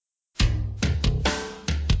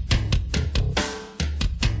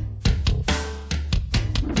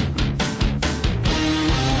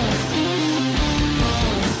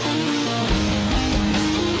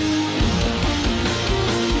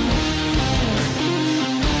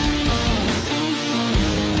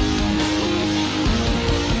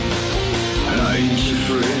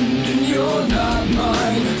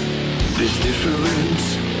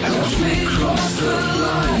the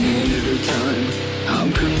line every time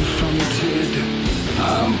I'm confronted.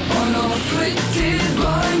 I'm unafflicted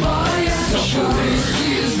by my actions. Suffering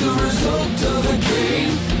is the result of the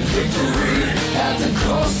game. Victory at the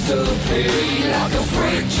cost of pain. Like a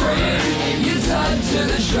freight train, you're tied to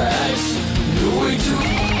the tracks. No way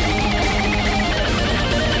to...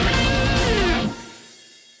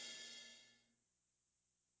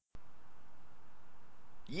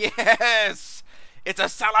 Yes! It's a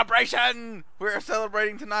celebration! We're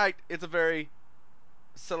celebrating tonight. It's a very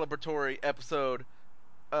celebratory episode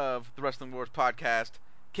of the Wrestling Wars podcast.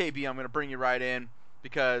 KB, I'm going to bring you right in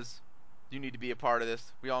because you need to be a part of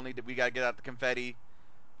this. We all need to, we got to get out the confetti,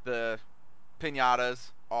 the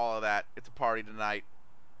pinatas, all of that. It's a party tonight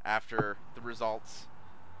after the results.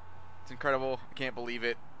 It's incredible. I can't believe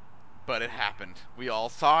it, but it happened. We all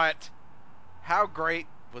saw it. How great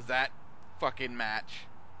was that fucking match?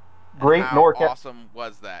 And Great how NorCal, awesome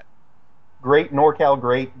was that? great NorCal,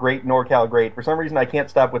 great NorCal, great. For some reason, I can't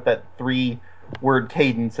stop with that 3-word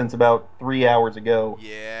cadence since about 3 hours ago.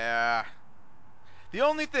 Yeah.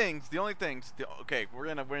 Okay, we're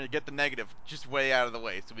gonna get the negative just way out of the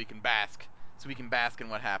way so we can bask in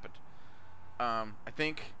what happened. I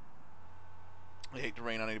think I hate to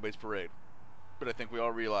rain on anybody's parade, but I think we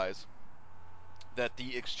all realize that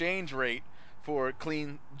the exchange rate for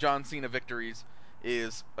clean John Cena victories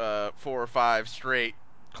is 4 or 5 straight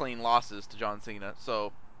clean losses to John Cena.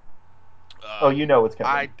 So Oh, uh, you know it's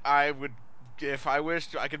coming. I would, if I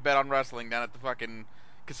wished I could bet on wrestling down at the fucking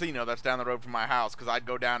casino that's down the road from my house, because I'd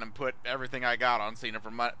go down and put everything I got on Cena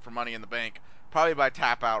for Money in the Bank, probably by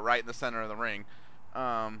tap out right in the center of the ring.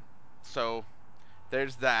 So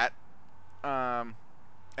there's that. Um,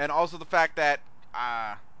 and also the fact that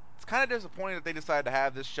it's kind of disappointing that they decided to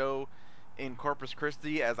have this show in Corpus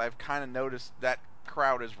Christi, as I've kind of noticed that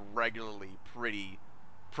crowd is regularly pretty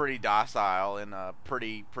docile and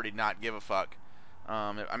pretty not give a fuck.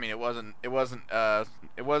 I mean, it wasn't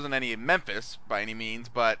any Memphis by any means,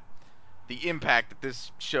 but the impact that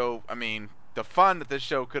this show, I mean, the fun that this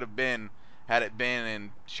show could have been had it been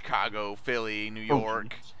in Chicago, Philly, New Oh,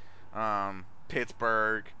 York, jeez.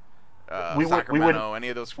 Pittsburgh, We would Sacramento, any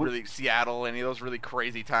of those really Seattle, any of those really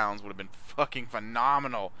crazy towns would have been fucking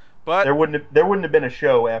phenomenal. But there wouldn't have been a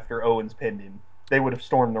show after Owens pinned him. They would have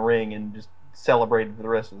stormed the ring and just celebrated for the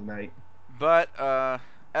rest of the night. but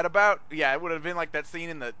at about, yeah, it would have been like that scene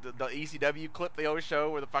in the ECW clip they always show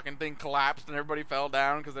where the fucking thing collapsed and everybody fell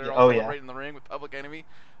down because they were Yeah, all oh yeah. celebrating in the ring with Public Enemy.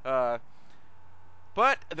 Uh,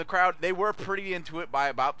 but the crowd, they were pretty into it by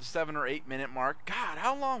about the 7 or 8 minute mark. God,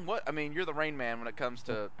 how long? What? I mean, you're the Rain Man when it comes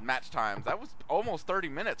to match times. That was almost 30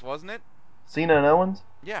 minutes, wasn't it? Cena and Owens,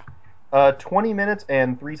 Yeah. 20 minutes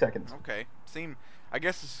and 3 seconds. Okay. I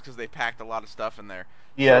guess it's because they packed a lot of stuff in there.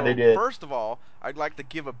 Yeah, they So, did. first of all, I'd like to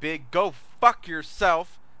give a big go fuck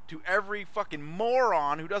yourself to every fucking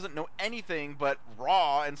moron who doesn't know anything but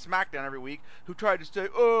Raw and SmackDown every week who tried to say,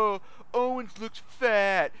 oh, Owens looks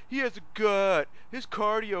fat. He has a gut. His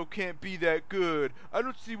cardio can't be that good. I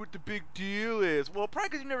don't see what the big deal is. Well, probably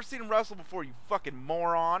because you've never seen him wrestle before, you fucking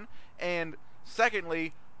moron. And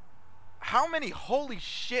secondly, how many holy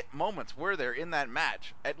shit moments were there in that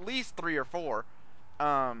match? At least 3 or 4.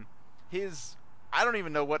 Um, his I don't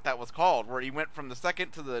even know what that was called, where he went from the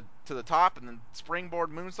second to the top and then springboard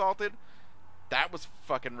moonsaulted. That was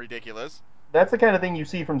fucking ridiculous. That's the kind of thing you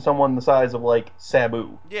see from someone the size of like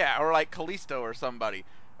Sabu. Yeah, or like Kalisto or somebody.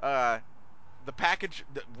 Uh, the package,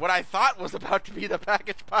 what I thought was about to be the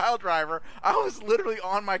package pile driver, I was literally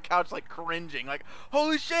on my couch like cringing, like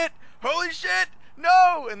holy shit,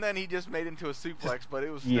 no! And then he just made into a Just suplex, but it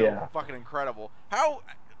was still yeah. fucking incredible. How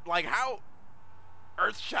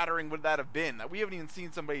earth shattering would that have been? We haven't even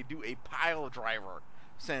seen somebody do a pile driver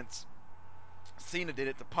since Cena did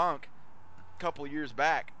it to Punk a couple years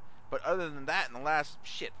back. But other than that, in the last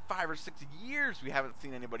 5 or 6 years, we haven't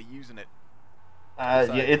seen anybody using it Yeah,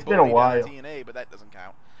 besides it's been a Bodie down in while. TNA, but that doesn't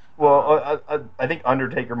count. Well, Um, I think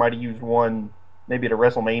Undertaker might have used one maybe at a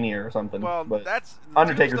WrestleMania or something, well, but that's the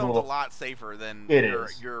Undertaker's a Tombstone's a little. lot safer than It your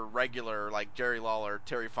is. your regular like Jerry Lawler,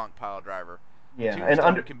 Terry Funk pile driver. The Yeah, and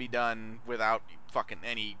Tombstone can be done oh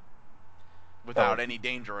without any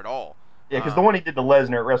danger at all. yeah, because the Um, one he did to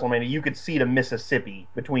Lesnar at WrestleMania, you could see the Mississippi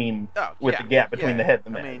between oh with yeah, the gap between yeah. the head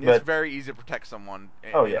and I the mat. mean, it's But very easy to protect someone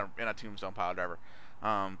oh yeah, in a Tombstone pile driver.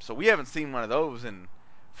 So we haven't seen one of those in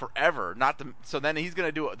forever. Not the so then he's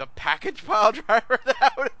gonna do the package pile driver.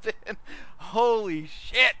 That would have been holy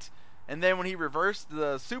shit. And then when he reversed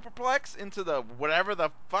the superplex into the whatever the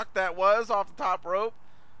fuck that was off the top rope,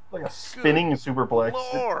 like a good spinning superplex.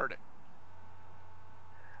 lord.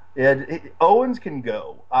 Owens can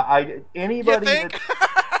go. You Anybody think?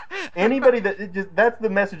 that Anybody that that's the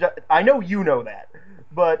message. I know you know that,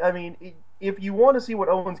 but I mean, if you want to see what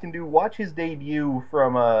Owens can do, watch his debut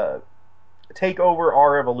from Take Over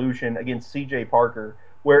Our Evolution against C.J. Parker,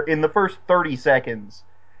 where in the first 30 seconds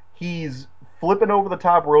he's flipping over the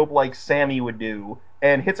top rope like Sammy would do,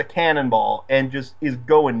 and hits a cannonball and just is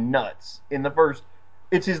going nuts in the first.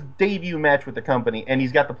 It's his debut match with the company, and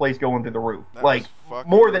he's got the place going through the roof, That was like fucking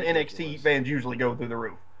more than NXT ridiculous. fans usually go through the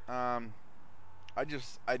roof. Um, I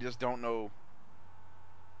just don't know.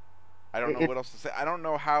 I don't know It, what else to say. I don't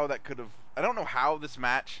know how that could have. I don't know how this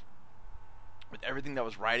match, with everything that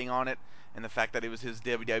was riding on it, and the fact that it was his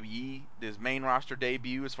WWE, his main roster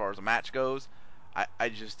debut as far as the match goes.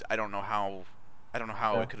 I don't know how. I don't know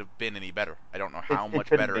how yeah, it could have been any better. I don't know it, how it much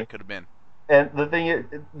couldn't better be. it could have been. And the thing is,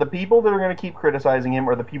 the people that are going to keep criticizing him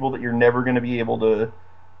are the people that you're never going to be able to.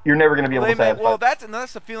 You're never going to be Well, able to they may. satisfy. Well,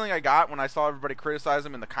 that's the feeling I got when I saw everybody criticize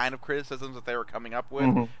him and the kind of criticisms that they were coming up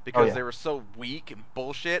with, Oh because yeah, they were so weak and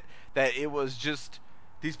bullshit that it was just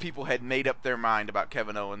these people had made up their mind about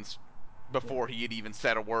Kevin Owens before he had even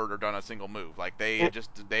said a word or done a single move. Like it,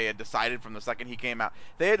 they had decided from the second he came out.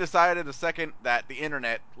 They had decided the second that the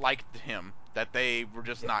internet liked him that they were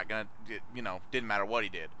just yeah. not gonna, didn't matter what he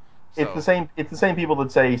did. It's the So same. It's the same people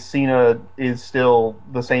that say Cena is still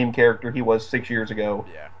the same character he was 6 years ago,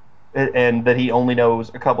 yeah. and that he only knows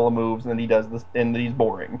a couple of moves and he does this and that he's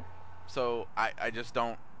boring. So I just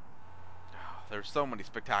don't. There's so many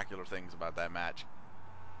spectacular things about that match.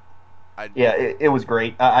 I Yeah, it was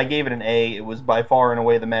great. I gave it an A. It was by far and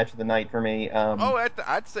away the match of the night for me. Oh,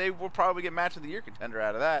 I'd say we'll probably get match of the year contender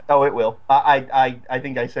out of that. Oh, it will. I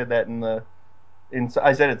think I said that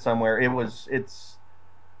I said it somewhere. It's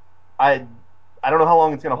I I don't know how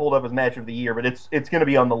long it's going to hold up as match of the year, but it's going to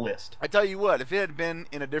be on the list. I tell you what, if it had been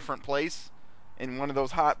in a different place, in one of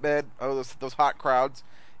those those hot crowds,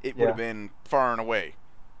 it would have Yeah, been far and away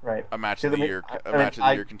right. a match of Because the year, a I mean, match of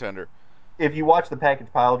the year contender. if you watch the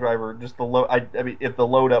package pile driver, just the load. I mean, if the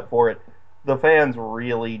load up for it, the fans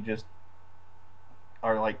really just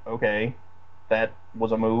are like, okay, that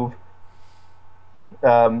was a move.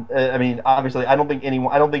 I mean, obviously, I don't think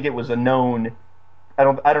anyone. I don't think it was a known. I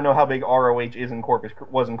don't know how big ROH is in Corpus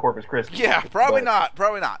was in Corpus Christi, Yeah, probably but not.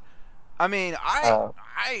 Probably not. I mean, uh,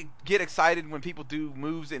 I get excited when people do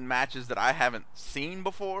moves in matches that I haven't seen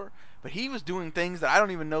before, but he was doing things that I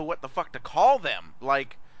don't even know what the fuck to call them.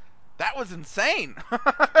 Like that was insane.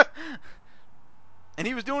 And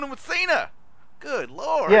he was doing it with Cena. Good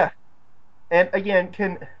lord. yeah. And again,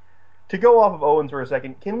 can to go off of Owens for a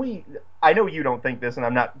second, can we? I know you don't think this, and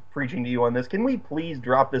I'm not preaching to you on this. Can we please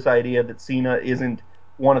drop this idea that Cena isn't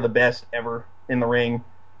one of the best ever in the ring?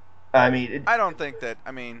 I mean, I don't think that.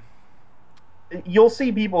 I mean, you'll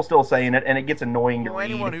see people still saying it, and it gets annoying to well,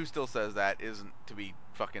 anyone read. who still says that isn't to be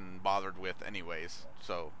fucking bothered with, anyways.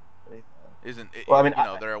 So, isn't Well, I mean,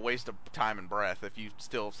 they're a waste of time and breath if you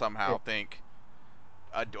still yeah. somehow think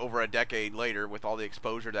over a decade later, with all the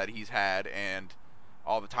exposure that he's had and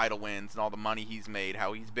all the title wins and all the money he's made,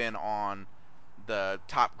 how he's been on the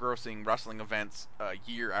top grossing wrestling events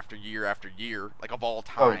year after year after year, like of all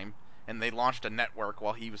Oh, time, and they launched a network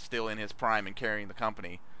while he was still in his prime and carrying the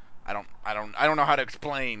company. I don't know how to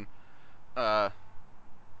explain. Uh,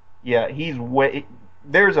 yeah. He's way.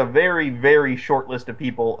 There's a very, very short list of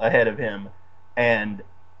people ahead of him, and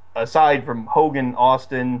aside from Hogan,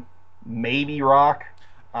 Austin, maybe Rock,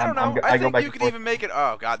 I don't know. I I go think back you and could forth. even make it.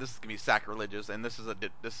 Oh God, this is gonna be sacrilegious, and this is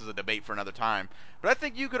a debate for another time. But I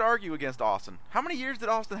think you could argue against Austin. How many years did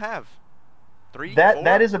Austin have? Three, That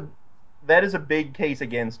four? that is a big case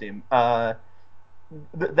against him.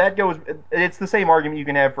 That goes. It's the same argument you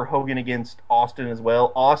can have for Hogan against Austin as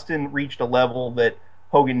well. Austin reached a level that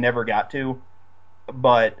Hogan never got to,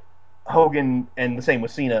 but Hogan and the same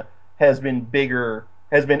with Cena has been bigger,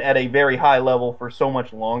 has been at a very high level for so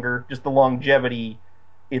much longer. Just the longevity,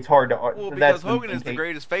 it's hard to. Well, because That's the Hogan main is the case,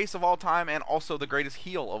 greatest face of all time and also the greatest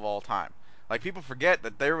heel of all time. Like people forget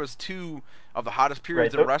that there was two of the hottest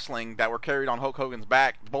right? periods in wrestling that were carried on Hulk Hogan's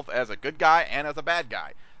back, both as a good guy and as a bad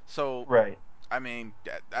guy. So, Right. I mean,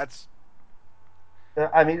 that's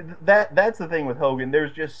I mean that's the thing with Hogan.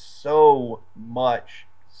 There's just so much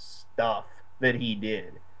stuff that he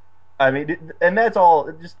did. I mean, and that's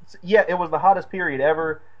all. Just yeah, it was the hottest period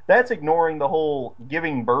ever. That's ignoring the whole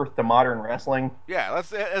giving birth to modern wrestling. yeah.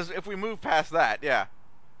 Let's as if we move past that, yeah.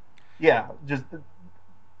 Yeah, just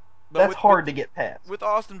But that's with with hard to get past. with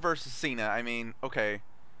Austin versus Cena, I mean, okay,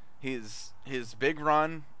 his big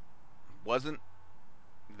run wasn't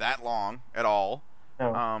that long at all.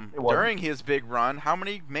 No, it wasn't. During his big run, how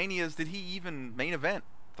many manias did he even main event?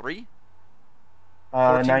 Three?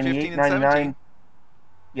 14, 15, 98, and 17. 99.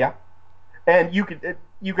 Yeah, and you could.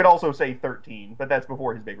 you could also say 13, but that's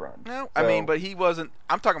before his big run. No, I mean, So, but he wasn't.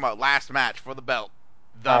 I'm talking about last match for the belt,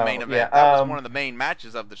 the main yeah, event. That was one of the main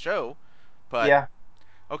matches of the show. But yeah,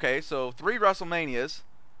 okay, so 3 WrestleManias.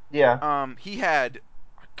 yeah, He had.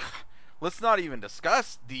 Let's not even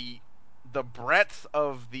discuss the breadth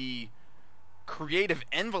of the creative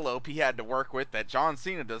envelope he had to work with that John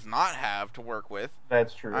Cena does not have to work with.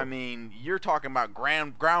 that's I true. mean, you're talking about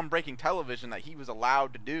groundbreaking television that he was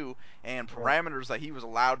allowed to do and Right, parameters that he was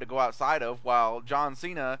allowed to go outside of, while John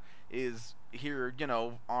Cena is here,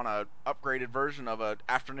 on a upgraded version of a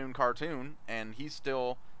afternoon cartoon, and he's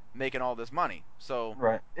still making all this money. So,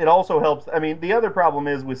 right. It also helps. I mean, the other problem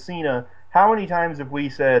is with Cena. How many times have we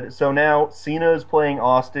said, so now Cena is playing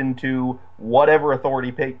Austin to whatever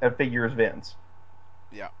authority figures Vince?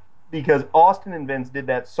 yeah. Because Austin and Vince did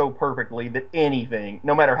that so perfectly that anything,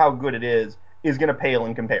 no matter how good it is going to pale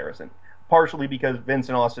in comparison. Partially because Vince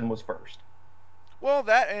and Austin was first. Well,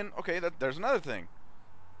 that and okay, there's another thing.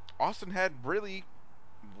 Austin had really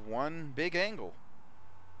one big angle.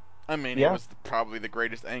 I mean, it Yeah, was probably the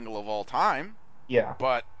greatest angle of all time, yeah.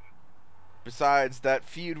 but besides that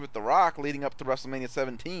feud with The Rock leading up to WrestleMania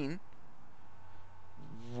 17,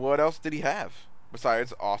 what else did he have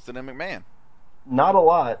besides Austin and McMahon? Not a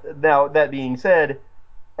lot. Now, that being said,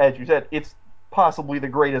 as you said, it's possibly the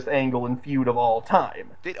greatest angle and feud of all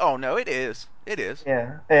time. Oh no, it is. It is.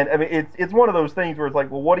 Yeah, and I mean it's one of those things where it's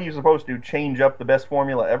like, well, what are you supposed to change up the best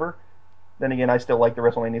formula ever? Then again, I still like the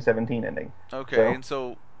WrestleMania 17 ending. Okay, So and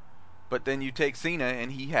so, but then you take Cena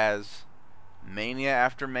and he has mania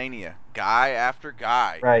after mania, guy after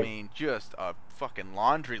guy. I right, mean, just a fucking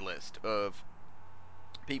laundry list of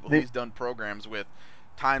people the he's done programs with,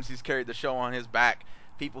 times he's carried the show on his back,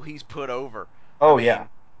 people he's put over. I oh yeah, mean,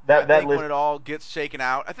 I that think when list it all gets shaken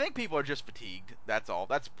out, I think people are just fatigued. That's all.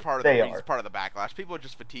 That's part of the they reason, are. part of the backlash. People are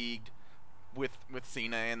just fatigued with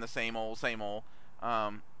Cena and the same old, same old.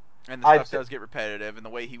 Um, and the I've stuff said, does get repetitive, and the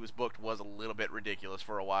way he was booked was a little bit ridiculous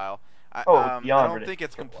for a while. oh, it's I beyond don't think ridiculous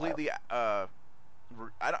it's for a while. completely.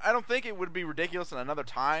 I don't think it would be ridiculous in another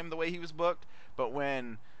time the way he was booked, but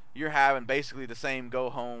when you're having basically the same go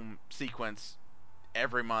home sequence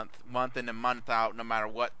every month in and month out, no matter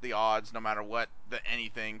what the odds, no matter what the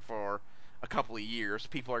anything for a couple of years,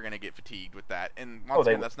 people are going to get fatigued with that. And Oh, once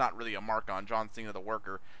they again, will. that's not really a mark on John Cena the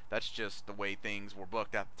worker. That's just the way things were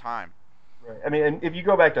booked at the time. Right. I mean, and if you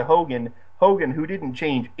go back to Hogan, Hogan, who didn't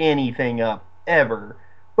change anything up ever,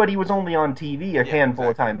 but he was only on TV a Yeah, handful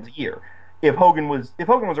of exactly. times a year. If Hogan was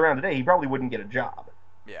around today, he probably wouldn't get a job.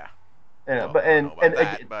 Yeah. Well, But I don't know and about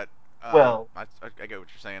that, again, but well, I get what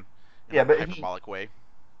you're saying in yeah, a but he, hyperbolic way.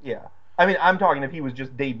 yeah. I mean, I'm talking if he was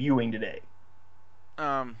just debuting today.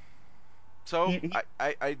 Um, so He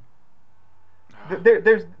I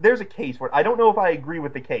there's a case for it. I don't know if I agree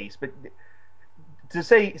with the case, but to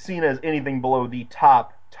say Cena is anything below the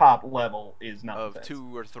top level is of nonsense.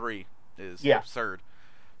 2 or 3 is Yeah, absurd.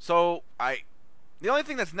 So the only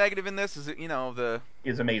thing that's negative in this is that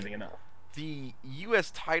is amazing enough. the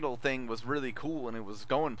U.S. title thing was really cool and it was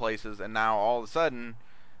going places, and now all of a sudden,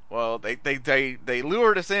 well, they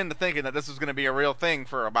lured us into thinking that this was going to be a real thing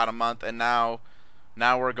for about a month, and now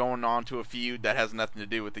we're going on to a feud that has nothing to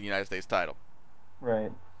do with the United States title.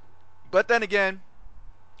 Right. But then again,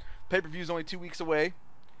 pay per view's only 2 weeks away.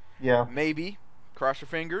 Yeah. Maybe cross your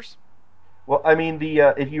fingers. Well, I mean,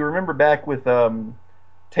 the if you remember back with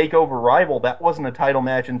Takeover Rival, that wasn't a title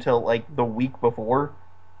match until like the week before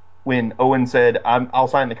when Owen said, I'll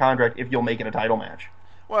sign the contract if you'll make it a title match."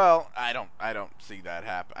 Well, I don't see that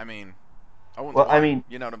happen. I mean, Owens Well, I won. mean,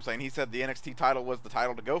 You know what I'm saying? He said the NXT title was the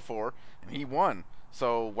title to go for, and he won.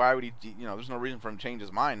 So why would he? There's no reason for him to change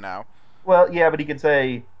his mind now. well, yeah, but he could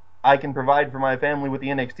say, "I can provide for my family with the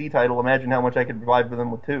NXT title. Imagine how much I could provide for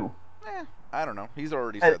them with two." I don't know. He's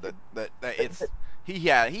already And, said that it's he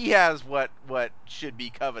has what should be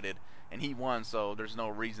coveted, and he won. So there's no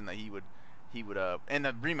reason that he would and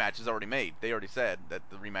the rematch is already made. They already said that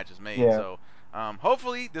the rematch is made. yeah, So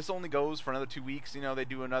hopefully this only goes for another 2 weeks. They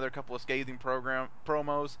do another couple of scathing program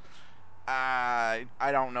promos. I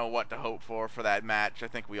don't know what to hope for that match. I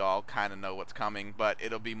think we all kind of know what's coming, but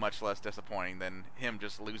it'll be much less disappointing than him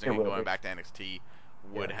just it losing and will going be. back to NXT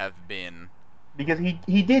would Yeah, have been. because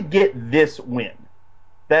he did get this win.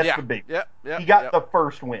 That's Yeah. the big. Yep. Yep. He got Yep. the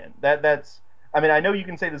first win. That's. I mean, I know you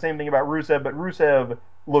can say the same thing about Rusev, but Rusev,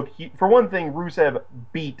 look, for one thing, Rusev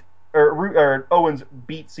beat or Owens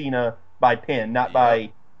beat Cena by pin, not Yep.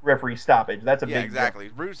 by referee stoppage. That's a Yeah, big jump. exactly.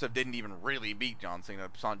 Rusev didn't even really beat John Cena.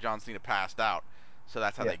 John Cena passed out, so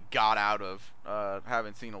that's how Yeah, they got out of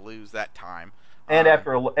having Cena lose that time. and Um,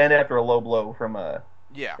 after a low blow from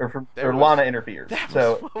Yeah, or Lana interferes. that was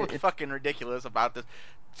So what was fucking ridiculous about this.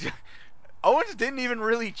 Owens didn't even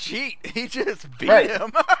really cheat. He just beat right.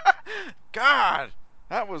 him. God,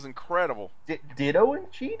 that was incredible. Did Owen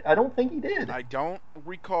cheat? I don't think he did. I don't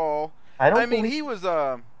recall. I I don't mean, believe. he was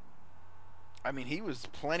he was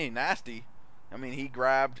plenty nasty. I mean, he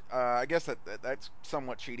grabbed. I guess that's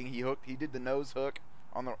somewhat cheating. He did the nose hook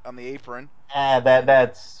on the apron and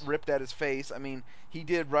That's ripped at his face. I mean, he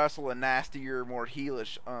did wrestle a nastier, more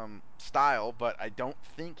heelish style, but I don't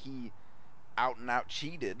think he out and out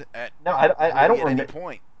cheated at no. I really don't at any remember.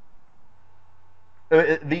 point.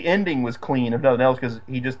 The ending was clean, if nothing else, because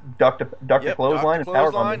he just ducked a Yep, ducked the clothesline and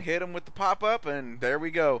power bombed clothesline, him. hit him with the pop up, and there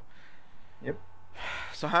we go. Yep.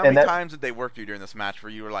 So how And many that times did they work you during this match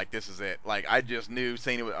where you were like, "This is it"? Like I just knew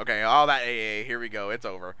Cena was okay. All that AA, here we go, it's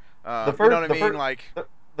over. the You know what first I the mean? first Like,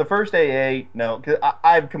 the first AA, no, because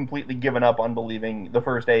I've completely given up on believing the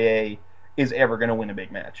first AA is ever going to win a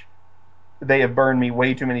big match. They have burned me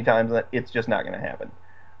way too many times that it's just not going to happen.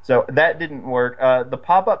 So that didn't work. The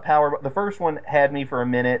pop up power, the first one had me for a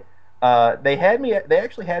minute. They had me. They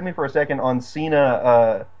actually had me for a second on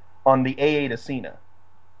Cena, on the AA to Cena,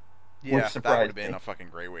 which yeah, that would have surprised been me. a fucking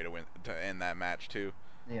great way to end that match too.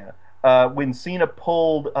 Yeah. When Cena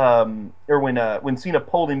pulled, or when Cena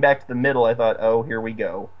pulled him back to the middle, I thought, oh, here we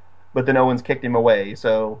go. But then Owens kicked him away.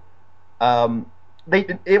 So um,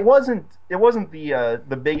 it wasn't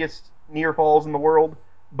the biggest near falls in the world,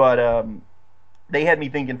 but they had me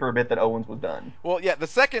thinking for a bit that Owens was done. Well, yeah, the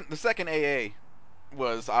second AA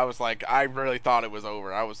was I was like I really thought it was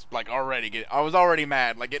over. I was like I was already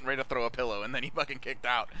mad, like getting ready to throw a pillow, and then he fucking kicked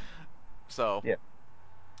out. So Yeah,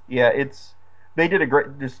 yeah. They did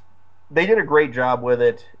a great job with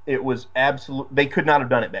it. It was absolute. They could not have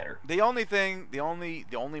done it better. the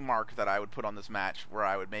only mark that I would put on this match, where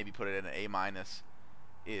I would maybe put it in an A minus,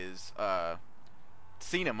 is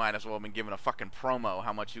Cena might as well have been given a fucking promo.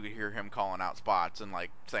 How much you could hear him calling out spots and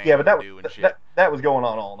like saying Yeah, but what to do and shit. that was going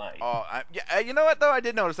on all night. Oh, yeah, you know what though? I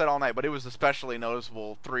did notice that all night, but it was especially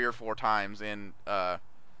noticeable 3 or 4 times in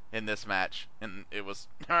this match, and it was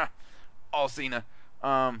all Cena,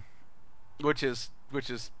 um, which is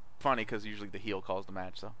funny because usually the heel calls the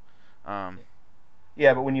match. So, um,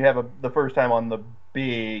 Yeah, but when you have the first time on the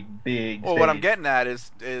big well, what I'm stage, getting at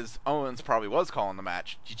is Owens probably was calling the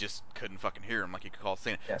match. You just couldn't fucking hear him like you could call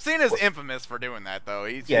Cena. yeah, Cena's well, infamous for doing that though.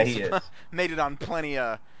 He's yeah, he's he is. made it on plenty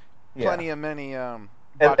of Yeah, many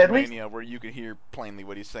at least botchamania where you could hear plainly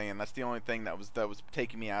what he's saying. That's the only thing that was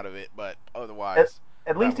taking me out of it. But at, otherwise,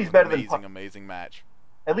 at that least was he's an better than amazing, amazing match.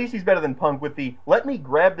 Punk with the let me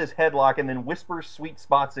grab this headlock and then whisper sweet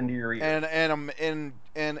spots into your ear. And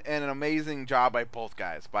an amazing job by both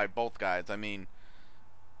guys. I mean,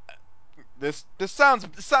 this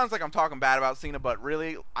sounds like I'm talking bad about Cena, but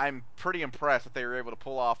really, I'm pretty impressed that they were able to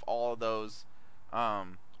pull off all those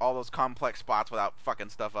complex spots without fucking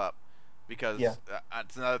stuff up. Yeah, Because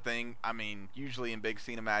it's another thing. I mean, usually in big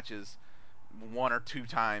Cena matches, 1 or 2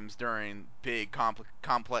 times during big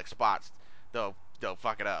complex spots, they'll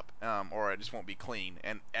fuck it up, or it just won't be clean.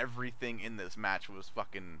 And everything in this match was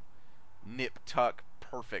fucking nip tuck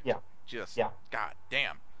perfect. yeah, Just yeah, god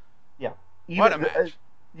damn, yeah. what a Even match.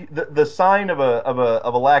 the sign of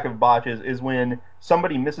a lack of botches is when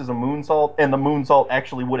somebody misses a moonsault and the moonsault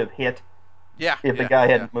actually would have hit Yeah, if the yeah, guy yeah,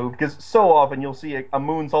 hadn't moved. Because so often you'll see a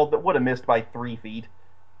moonsault that would have missed by 3 feet,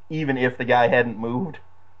 even if the guy hadn't moved,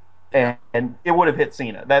 yeah. and it would have hit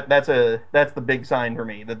Cena. That's the big sign for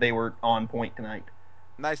me that they were on point tonight.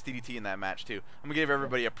 Nice DDT in that match too. I'm gonna give Yeah,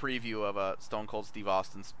 everybody a preview of Stone Cold Steve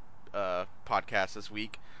Austin's podcast this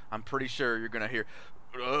week. I'm pretty sure you're gonna hear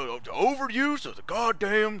overuse of the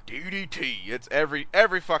goddamn DDT. It's every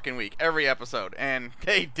fucking week, every episode, and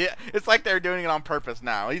they did. It's like they're doing it on purpose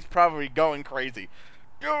now. He's probably going crazy.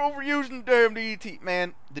 You're overusing the damn DDT,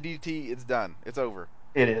 man. The DDT, it's done. It's over.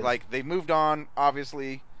 it is. Like they moved on.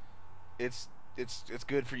 Obviously, it's it's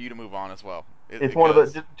good for you to move on as well. It's one of the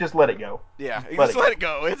Because just let it go. yeah, Just you let just it let go. it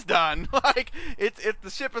go. It's done. Like it's the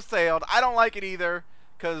ship has sailed. I don't like it either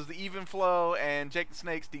because the even flow and Jake the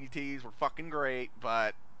Snake's DDTs were fucking great,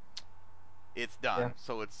 but it's Yeah, done.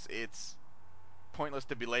 So it's pointless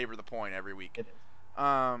to belabor the point every week. it is.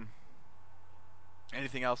 Um,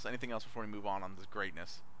 anything else? Anything else before we move on this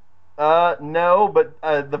greatness? No, but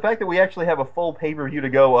the fact that we actually have a full pay per view to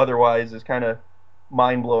go otherwise is kind of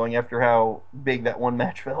mind blowing after how big that one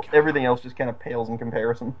match felt. Everything God. else just kind of pales in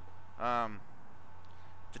comparison. Um,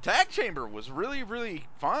 the tag chamber was really really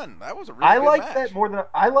fun. That was a really I good liked that match. more than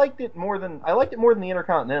the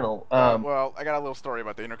Intercontinental. Well, I got a little story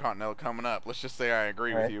about the Intercontinental coming up. Let's just say I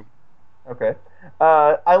agree All with right, you. okay.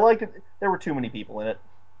 I liked it. There were too many people in it.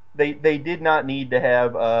 They did not need to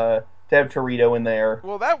have Torito in there.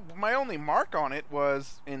 Well, that my only mark on it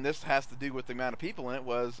was, and this has to do with the amount of people in it,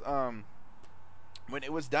 was when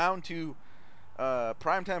it was down to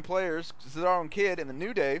primetime players, Cesaro and Kid, and the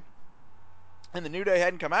New Day, and the New Day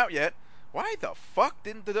hadn't come out yet. Why the fuck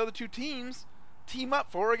didn't the other two teams team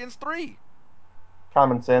up 4 against 3?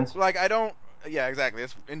 Common sense. Like, I don't. Yeah, exactly.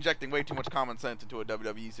 It's injecting way too much common sense into a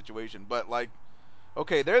WWE situation. But like,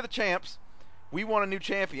 okay, they're the champs. We want a new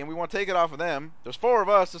champion. We want to take it off of them. There's 4 of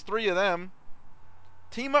us. There's 3 of them.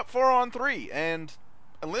 Team up 4-on-3 and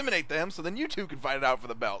eliminate them, so then you two can fight it out for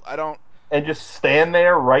the belt. I don't. And just stand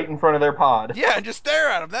there right in front of their pod. Yeah, and just stare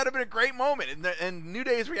at them. That'd have been a great moment, and New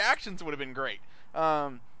Day's reactions would have been great.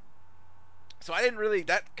 Um, so I didn't really.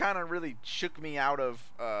 That kind of really shook me out of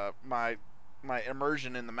my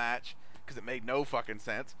immersion in the match because it made no fucking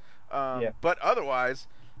sense. Yeah, But otherwise,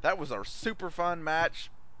 that was a super fun match.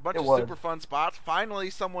 Bunch it of was. super fun spots. Finally,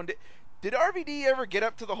 someone did. Did RVD ever get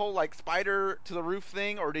up to the whole like spider to the roof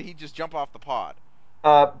thing, or did he just jump off the pod?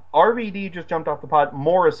 RVD just jumped off the pod.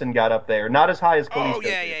 Morrison got up there, not as high as Oh Kalisto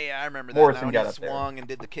yeah, did. yeah, yeah. I remember that now. Morrison And he got up there. swung and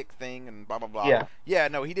did the kick thing and blah blah blah. Yeah, Yeah,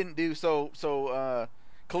 no, he didn't do so.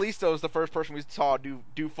 Kalisto's the first person we saw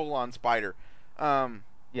do full on spider. Um,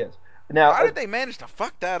 yes. Now, how did they manage to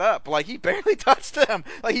fuck that up? Like he barely touched them.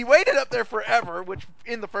 Like he waited up there forever, which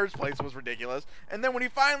in the first place was ridiculous. And then when he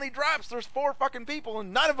finally drops, there's 4 fucking people,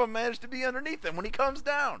 and none of them managed to be underneath him when he comes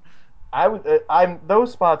down. I'm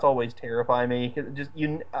those spots always terrify me. 'Cause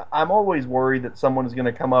I'm always worried that someone is going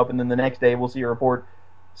to come up, and then the next day we'll see a report.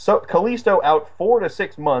 So Kalisto out 4 to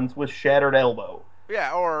 6 months with shattered elbow.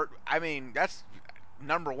 Yeah, or I mean, that's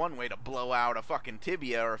number one way to blow out a fucking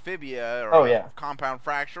tibia or a fibia or Oh a yeah, compound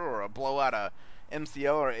fracture or a blow out a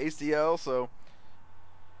MCL or ACL. So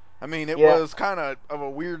I mean, it yeah. was kind of a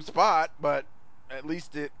weird spot, but at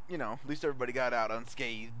least at least everybody got out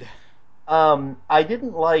unscathed. I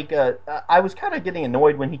didn't like. I was kind of getting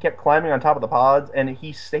annoyed when he kept climbing on top of the pods, and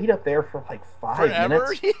he stayed up there for like five Forever?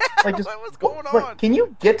 minutes. Yeah, Like, just what was what? going Like, on? can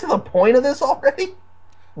you get to the point of this already?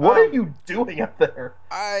 What are Um, you doing up there?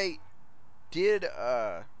 I did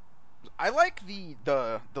I like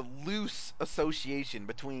the loose association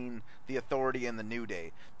between the Authority and the New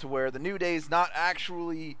Day, to where the New Day is not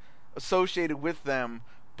actually associated with them,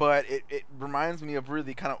 but it reminds me of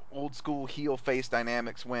really kind of old school heel face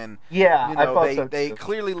dynamics when Yeah, I thought they so they too.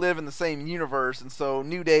 clearly live in the same universe, and so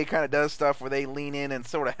New Day kind of does stuff where they lean in and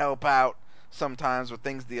sort of help out sometimes with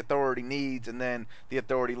things the Authority needs, and then the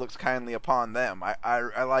Authority looks kindly upon them.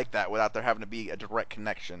 I like that without there having to be a direct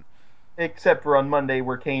connection. Except for on Monday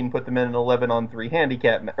where Kane put them in an 11-on-3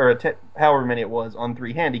 handicap, or however many it was on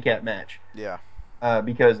three handicap match, Yeah.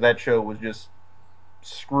 because that show was just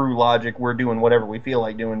screw logic. We're doing whatever we feel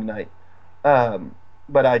like doing tonight. Um,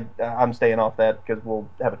 but I'm staying off that because we'll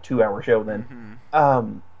have a 2 hour show then. Mm-hmm.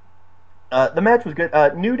 Um, the match was good.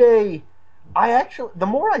 New Day. The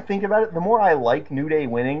more I think about it, the more I like New Day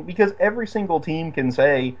winning because every single team can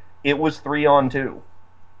say it was 3-on-2,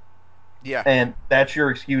 Yeah. and that's your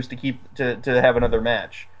excuse to to have another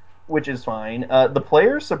match, which is fine. The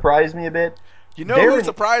players surprised me a bit. You know who Darren,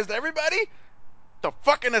 surprised everybody? The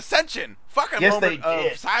fucking Ascension. Fucking yes, they moment of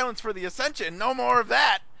did. silence for the Ascension. No more of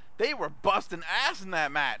that. They were busting ass in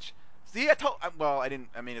that match. See, well, I didn't.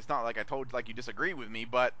 I mean, it's not like I told like you disagree with me,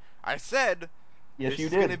 but I said Yes, this you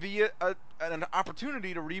is going to did. be an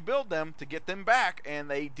opportunity to rebuild them to get them back, and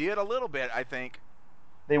they did a little bit, I think.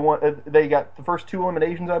 They got the first two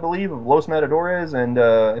eliminations, I believe, of Los Matadores and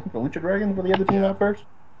I think the Lucha Dragons were the other team Yeah. out first.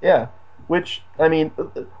 Yeah, which I mean,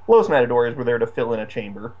 Los Matadores were there to fill in a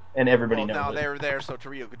chamber, and everybody Well, knows no, it. they were there so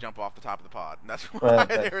Torrio could jump off the top of the pod, and that's why Well,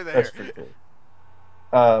 they were that's there. true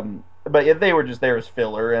too. But yeah, they were just there as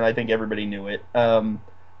filler, and I think everybody knew it.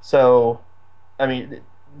 So I mean,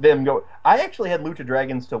 them go. I actually had Lucha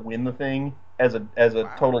Dragons to win the thing as a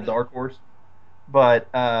Wow, total really? dark horse, but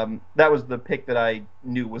that was the pick that I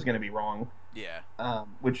knew was going to be wrong. Yeah.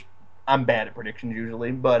 Which I'm bad at predictions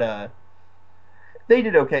usually, but they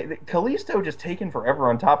did okay. Kalisto just taking forever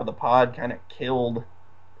on top of the pod kind of killed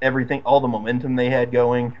everything, all the momentum they had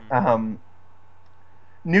going. Mm-hmm.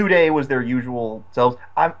 New Day was their usual selves.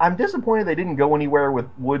 I'm disappointed they didn't go anywhere with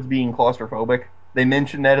Woods being claustrophobic. They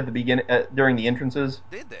mentioned that at the beginning during the entrances.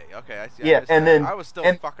 Did they? Okay, I see. I Yeah, missed and that. then I was still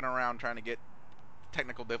and fucking around trying to get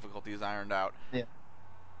technical difficulties ironed out. yeah,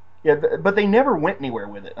 yeah, but they never went anywhere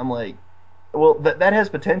with it. I'm like, well, that has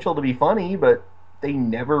potential to be funny, but they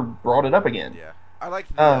never brought it up again. Yeah, I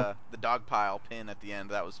liked Uh, the dog pile pin at the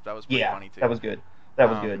end. That was pretty yeah, funny that too. was good. That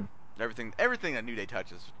was Um, good. Everything that New Day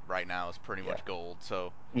touches right now is pretty Yeah, much gold.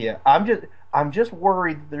 So yeah. I'm just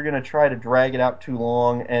worried that they're gonna try to drag it out too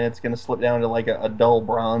long, and it's gonna slip down to like a dull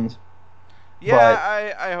bronze. yeah, But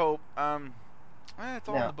I hope. It's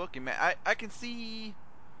all in the now booking, man. I can see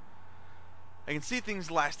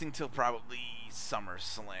things lasting till probably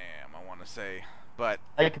SummerSlam. I want to say, but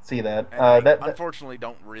I could see that. and I That unfortunately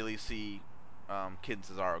don't really see Kid and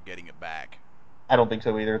Cesaro getting it back. I don't think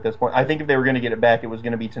so either at this point. I think if they were gonna get it back, it was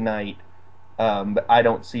gonna be tonight. But I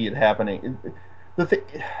don't see it happening. The th-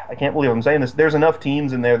 I can't believe I'm saying this. There's enough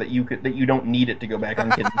teams in there that you don't need it to go back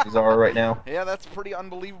on Kid and Cesaro right now. Yeah, that's pretty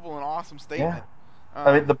unbelievable and awesome Yeah, statement.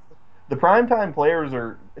 I mean Um, the primetime players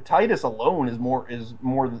are Titus alone is more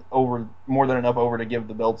than enough over to give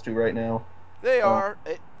the belts to right now. they Uh, are.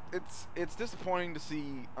 It's disappointing to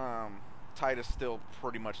see Titus still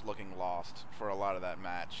pretty much looking lost for a lot of that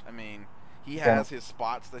match. I mean, he kind of has his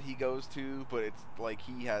spots that he goes to, but it's like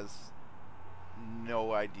he has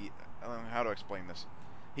no idea. I don't know how to explain this.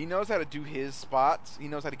 He knows how to do his spots. He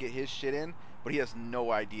knows how to get his shit in, but he has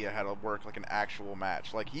no idea how to work like an actual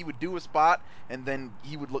match. Like he would do a spot and then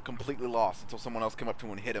he would look completely lost until someone else came up to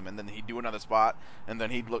him and hit him, and then he'd do another spot and then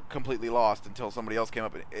he'd look completely lost until somebody else came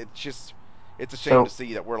up. And it's a shame to so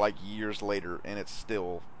see that we're like years later and it's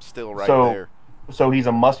still right so there. so he's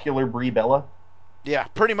a muscular Brie Bella. Yeah,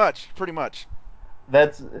 pretty much, pretty much.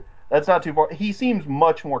 That's that's not too far. He seems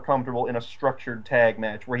much more comfortable in a structured tag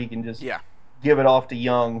match where he can just Yeah, give it off to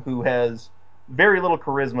Young, who has very little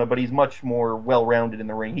charisma, but he's much more well-rounded in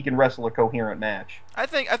the ring. He can wrestle a coherent match. I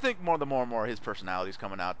think more and more his personality's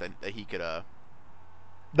coming out that he could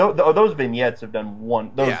Those vignettes have done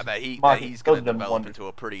one. yeah, Those that mocking. he's Those gonna have done develop wonders. into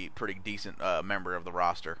a pretty decent member of the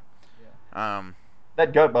roster. Yeah. Um,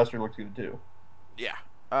 That Gutbuster looks good too. yeah.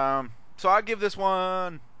 So I give this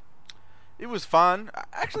one. It was fun.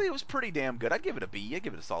 Actually, it was pretty damn good. I'd give it a B. I'd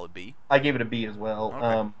give it a solid B. I gave it a B as well.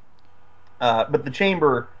 Okay. But the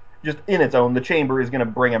Chamber, just in its own, the Chamber is going to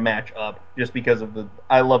bring a match up just because of the.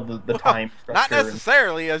 I love the Well, time not structure, and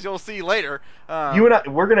necessarily, as you'll see later. you and I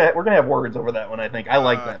we're gonna have words over that one. I think I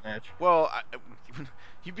like Uh, that match. well,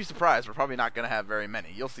 you'd be surprised. We're probably not gonna have very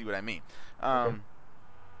many. You'll see what I mean. Okay. Um,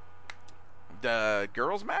 the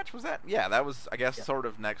girls' match was that? Yeah, that was I guess Yeah. sort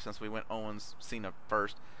of next since we went Owens Cena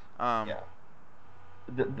first. Um, Yeah.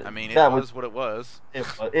 I mean, it That was was what it was.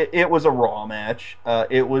 it was a Raw match.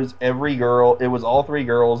 It was every girl. It was all three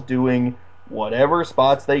girls doing whatever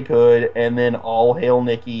spots they could, and then all hail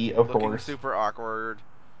Nikki, of Looking course. super awkward.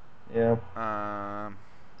 Yeah. Um,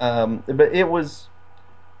 But it was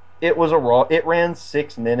a Raw. It ran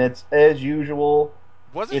 6 minutes as usual.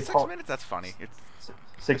 was it It's six hard. minutes? That's funny. It's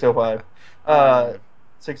 6:05. Uh, um,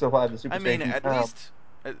 6:05. The I Super mean, Station. at least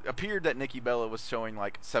it appeared that Nikki Bella was showing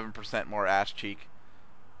like 7% more ass cheek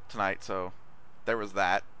tonight, so there was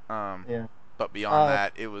that. Yeah. But beyond Uh,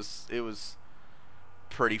 that, it was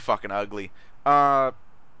pretty fucking ugly. Uh,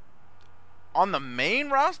 on the main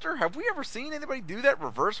roster, have we ever seen anybody do that?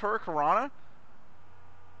 Reverse Hurricanrana?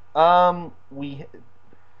 we.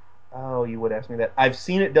 Oh, you would ask me that. I've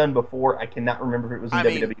seen it done before. I cannot remember if it was in I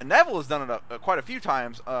mean, WWE. Neville has done it quite a few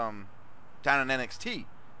times. Down in NXT.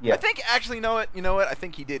 I Yeah. think actually know it. You know what? I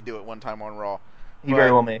think he did do it one time on Raw, He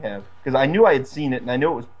very but well may have, because I knew I had seen it, and I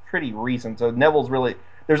knew it was pretty recent. So Neville's really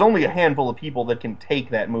there's only a handful of people that can take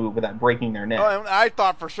that move without breaking their neck. oh, and I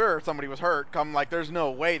thought for sure somebody was hurt. I'm like, there's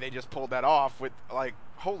no way they just pulled that off with like,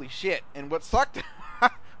 holy shit. And what sucked,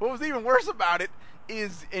 what was even worse about it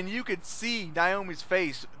is, and you could see Naomi's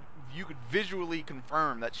face. You could visually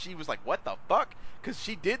confirm that she was like, what the fuck? Because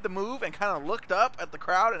she did the move and kind of looked up at the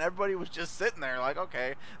crowd, and everybody was just sitting there like,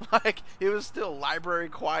 okay. Like, it was still library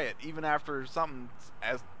quiet, even after something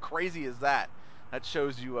as crazy as that. That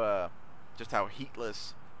shows you just how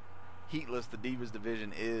heatless the Divas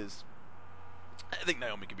division is. I think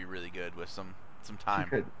Naomi could be really good with some She time.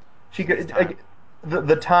 could, she She needs could. time.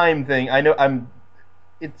 The time thing. I know.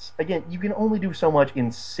 It's again. You can only do so much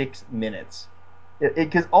in 6 minutes.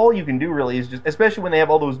 Because all you can do really is just, especially when they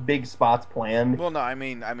have all those big spots planned. Well, no, I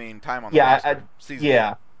mean time on the Yeah, roster, season 8.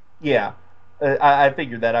 yeah, yeah. I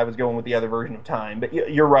figured that I was going with the other version of time, but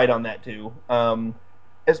you're right on that too.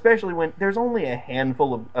 Especially when there's only a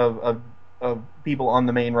handful of people on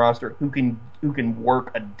the main roster who can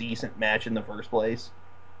work a decent match in the first place.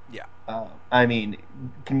 Yeah. I mean,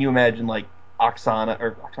 can you imagine like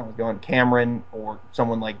Oksana's going Cameron or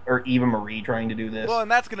someone like or Eva Marie trying to do Well, this? and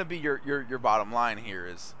that's going to be your bottom line here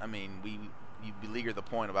is, I mean, you beleaguered the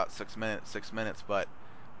point about 6 minutes, but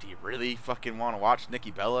do you really fucking want to watch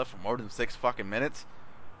Nikki Bella for more than 6 fucking minutes?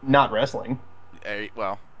 Not wrestling.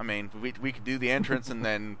 Well, I mean, we could do the entrance and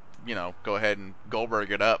then go ahead and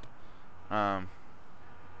Goldberg it up. Um,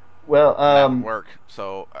 Well, and that would work.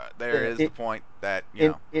 So there is the it, point that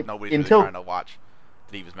it nobody's really trying until to watch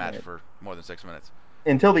the Divas match right, for more than 6 minutes.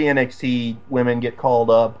 until the NXT women get called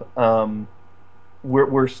up,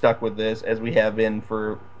 we're stuck with this as we have been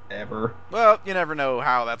forever. Well, you never know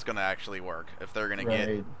how that's going to actually work. If they're going to get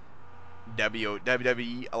Right.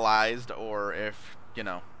 WWE-alized or if,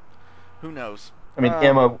 who knows. I mean,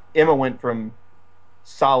 Emma went from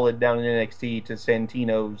solid down in NXT to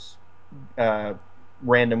Santino's uh,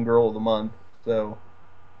 random girl of the month. So,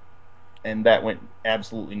 and that went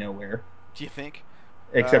absolutely nowhere Do you think?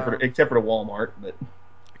 except for the Walmart. But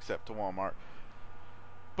Except to Walmart.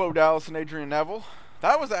 Bo Dallas and Adrian Neville.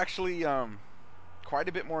 That was actually quite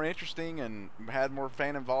a bit more interesting and had more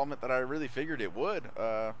fan involvement than I really figured it would.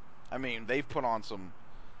 I mean, they've put on some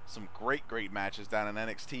great matches down in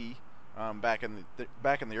NXT back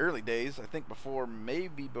in the early days. I think before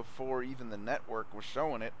even the network was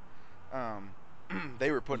showing it. Um,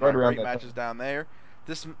 they were it was putting right on around great that matches time. down there.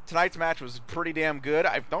 Tonight's match was pretty damn good.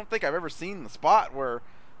 I don't think I've ever seen the spot where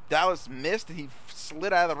Dallas missed and he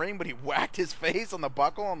slid out of the ring, but he whacked his face on the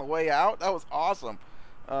buckle on the way out. That was awesome.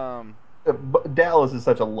 Um, Dallas is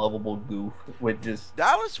such a lovable goof with just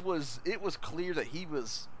Dallas was. It was clear that he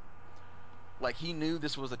was like he knew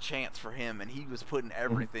this was a chance for him, and he was putting mhm,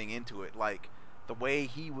 everything into it. Like the way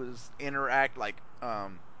he was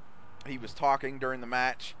he was talking during the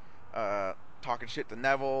match, uh, talking shit to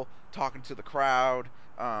Neville, talking to the crowd.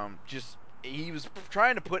 Just he was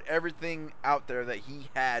trying to put everything out there that he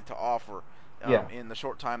had to offer yeah. in the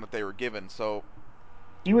short time that they were given. So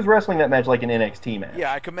He was wrestling that match like an NXT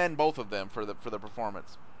yeah, I match. commend both of them for the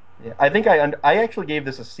performance. Yeah, I think I actually gave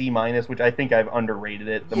this a C minus, which I think I've underrated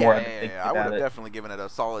it. The more I've been thinking I would about have it. definitely given it a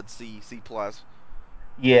solid C plus.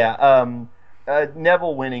 Yeah,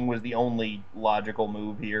 Neville winning was the only logical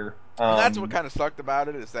move here. And that's what kind of sucked about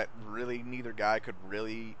it is that really neither guy could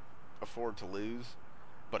really afford to lose,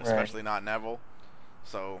 but Right. especially not Neville.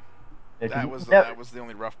 So Because that was the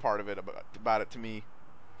only rough part of it about it to me.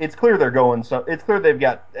 it's clear they're going. So it's clear they've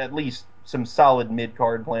got at least some solid mid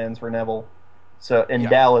card plans for Neville. So and Yeah,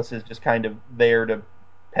 Dallas is just kind of there to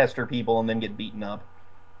pester people and then get beaten up.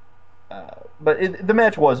 But the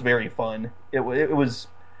match was very fun. It was.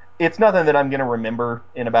 It's nothing that I'm going to remember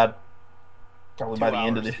in about probably by two the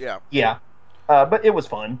end of hours. this. Yeah, Yeah, but it was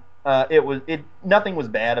fun. It nothing was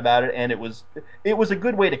bad about it, and it was a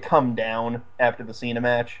good way to come down after the Cena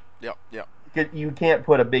match. yep. You can't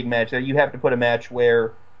put a big match there. You have to put a match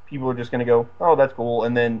where people are just going to go, "Oh, that's cool,"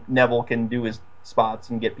 and then Neville can do his spots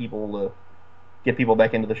and get people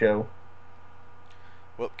back into the show.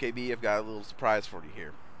 Well, KB, I've got a little surprise for you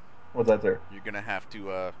here. What's that, sir? You're gonna have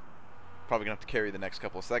to probably gonna have to carry the next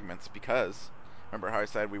couple of segments because remember how I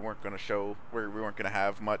said we weren't gonna show where we weren't gonna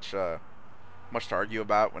have much to argue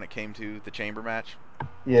about when it came to the chamber match.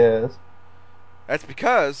 Yes. That's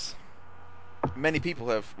because many people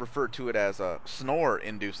have referred to it as snore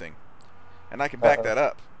inducing, and I can back Uh-oh. that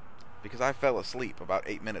up because I fell asleep about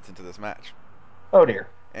 8 minutes into this match, Oh dear.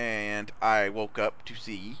 and I woke up to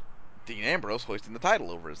see Dean Ambrose hoisting the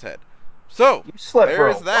title over his head. So You slept there for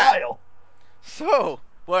a is that. while. So,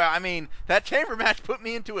 well, I mean, that chamber match put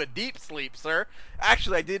me into a deep sleep, sir.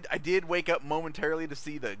 Actually, I did wake up momentarily to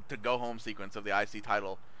see the go home sequence of the IC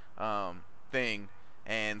title thing,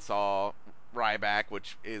 and saw Ryback,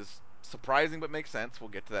 which is surprising but makes sense. We'll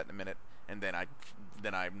get to that in a minute, and then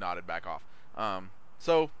I nodded back off.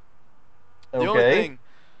 So the only Okay. thing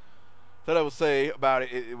that I will say about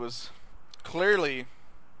it, it was clearly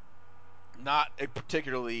not a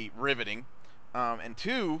particularly riveting, and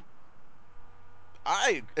two,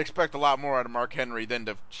 I expect a lot more out of Mark Henry than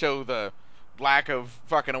to show the lack of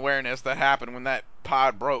fucking awareness that happened when that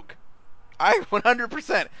pod broke. I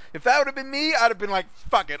 100%. If that would have been me, I'd have been like,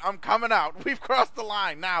 "Fuck it, I'm coming out. We've crossed the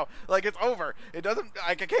line now. Like it's over. It doesn't.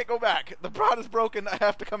 Like I can't go back. The pod is broken. I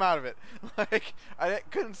have to come out of it." Like I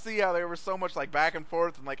couldn't see how there was so much like back and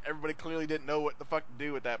forth, and like everybody clearly didn't know what the fuck to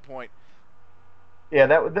do at that point. Yeah,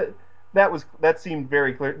 that seemed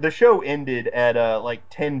very clear. The show ended at like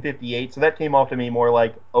 10:58, so that came off to me more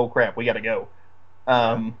like, oh crap, we got to go.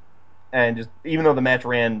 Yeah. Um, and just even though the match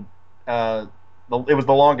ran, it was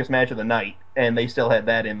the longest match of the night, and they still had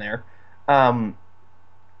that in there. Um,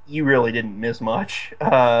 you really didn't miss much.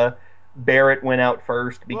 Barrett went out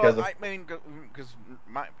first Well, because of I mean, because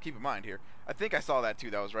keep in mind here, I think I saw that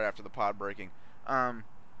too. That was right after the pod breaking. Um,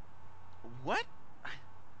 what?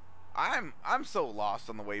 I'm so lost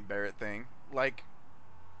on the Wade Barrett thing. Like,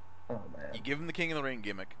 oh you man, give him the King of the Ring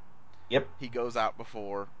gimmick, yep, he goes out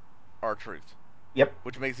before our Truth, yep,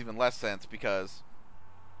 which makes even less sense because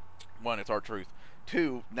one, it's our Truth.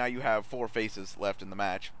 Two, now you have four faces left in the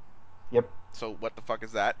match. Yep. So what the fuck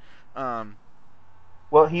is that? Um,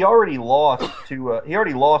 Well, he already lost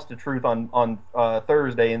to Truth on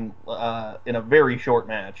Thursday in a very short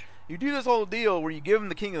match. you do this whole deal where you give him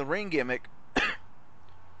the King of the Ring gimmick,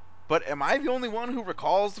 but am I the only one who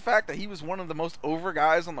recalls the fact that he was one of the most over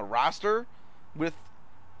guys on the roster with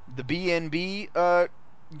the BNB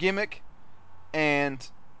gimmick, and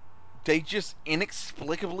they just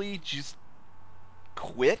inexplicably just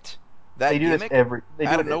quit They that do this gimmick they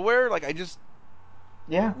out do of it. nowhere? Like, I just,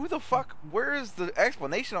 Yeah. who the fuck? Where is the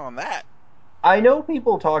explanation on that? I know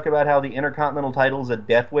people talk about how the Intercontinental title is a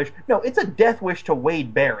death wish. No, it's a death wish to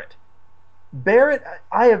Wade Barrett. Barrett,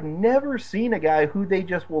 I have never seen a guy who they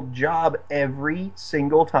just will job every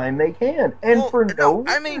single time they can, and Well, for no, no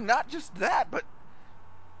I reason. mean not just that, but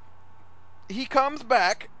he comes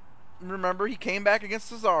back. Remember, he came back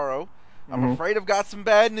against Cesaro. I'm Hmm. afraid I've got some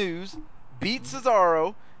bad news. Beat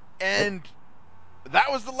Cesaro, Yep. and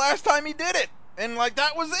that was the last time he did it. And like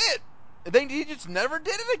that was it. Then he just never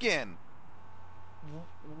did it again.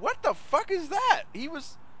 What the fuck is that? He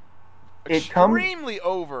was It comes extremely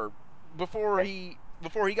over before he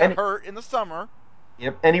got and hurt in the summer,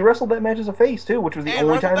 yep, and he wrestled that match as a face too, which was the and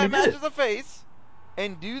only wrestled time he that did match it. as a face,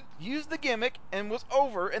 and used the gimmick and was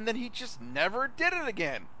over, and then he just never did it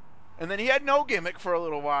again. And then he had no gimmick for a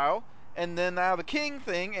little while, and then now the King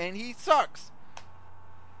thing, and he sucks.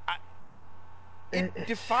 I, it It's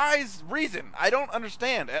defies reason. I don't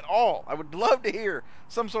understand at all. I would love to hear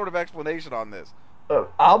some sort of explanation on this.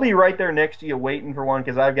 I'll be right there next to you waiting for one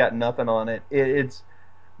because I've got nothing on it. It's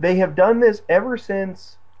they have done this ever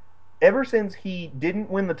since he didn't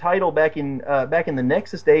win the title back in the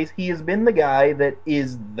Nexus days. He has been the guy that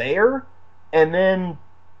is there and then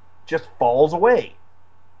just falls away.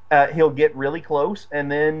 He'll get really close and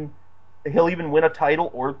then he'll even win a title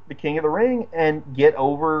or the King of the Ring and get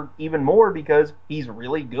over even more because he's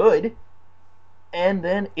really good, and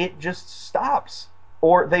then it just stops.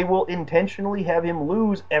 Or they will intentionally have him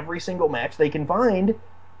lose every single match they can find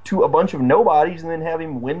to a bunch of nobodies and then have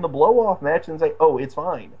him win the blow off match and say, oh, it's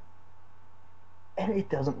fine. And it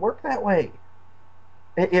doesn't work that way.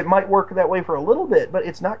 It might work that way for a little bit, but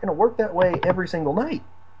it's not going to work that way every single night.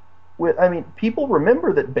 I mean, people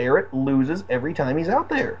remember that Barrett loses every time he's out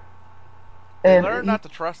there. They And learn he, not to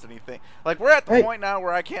trust anything. Like we're at the right, point now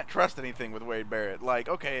where I can't trust anything with Wade Barrett. Like,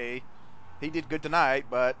 okay, he did good tonight,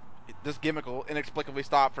 but this gimmick will inexplicably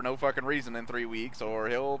stop for no fucking reason in 3 weeks, or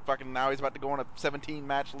he'll fucking now he's about to go on a 17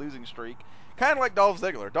 match losing streak. Kind of like Dolph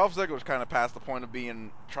Ziggler. Dolph Ziggler's kind of past the point of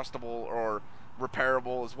being trustable or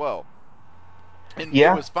repairable as well. And it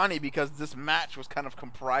yeah, was funny because this match was kind of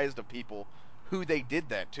comprised of people who they did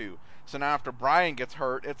that to. So now after Bryan gets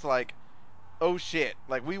hurt, it's like, oh shit,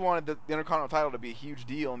 like we wanted the Intercontinental title to be a huge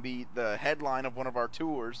deal and be the headline of one of our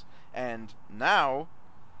tours, and now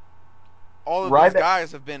all of these Ryback,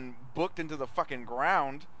 guys have been booked into the fucking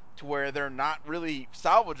ground to where they're not really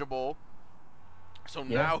salvageable. So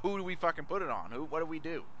yeah. now who do we fucking put it on? What do we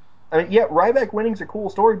do? I mean, yeah, Ryback winning's a cool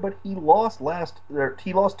story, but he lost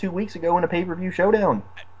 2 weeks ago in a pay per view showdown.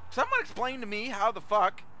 Someone explain to me how the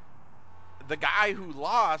fuck the guy who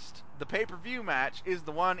lost the pay-per-view match is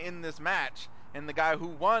the one in this match, and the guy who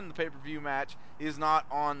won the pay-per-view match is not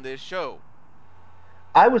on this show.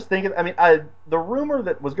 I was thinking, I mean, the rumor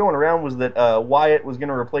that was going around was that Wyatt was going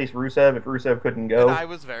to replace Rusev if Rusev couldn't And go. I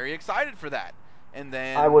was very excited for that. And I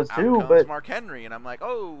then was out too, comes but Mark Henry, and I'm like,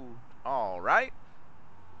 oh, all right.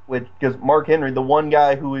 because Mark Henry, the one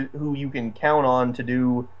guy who you can count on to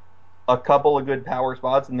do a couple of good power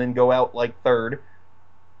spots and then go out like third,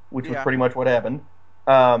 which was Yeah. pretty much what happened.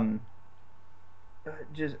 Um,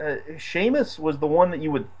 just Sheamus was the one that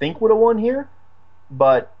you would think would have won here,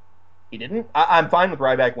 but he didn't. I'm fine with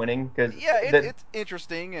Ryback winning because Yeah, that it's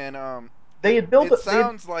interesting, and they had built it it. They had,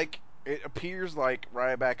 sounds like it appears like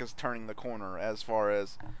Ryback is turning the corner as far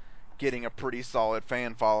as getting a pretty solid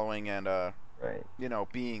fan following and right.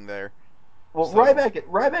 being there. Well, So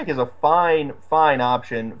Ryback is a fine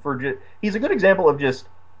option for just. He's a good example of just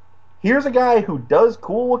here's a guy who does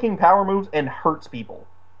cool looking power moves and hurts people.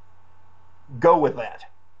 Go with that.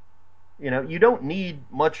 You don't need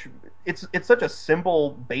much. It's such a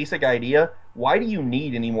simple, basic idea. Why do you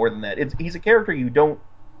need any more than that? He's a character you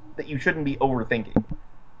shouldn't be overthinking,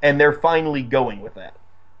 and they're finally going with that.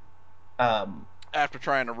 Um, after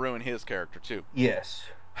trying to ruin his character too. yes.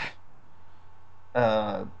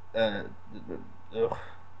 Uh, uh, ugh.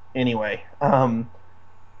 Anyway, I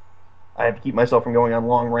have to keep myself from going on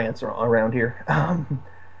long rants around here.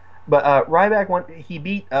 But Ryback he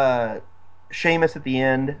beat Sheamus at the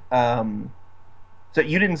end. So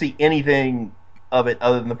you didn't see anything of it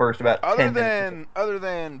other than the first about 10 minutes or so. Other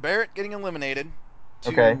than Barrett getting eliminated,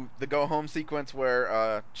 Okay. to the go home sequence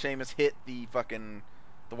where Sheamus hit the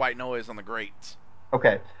white noise on the grates.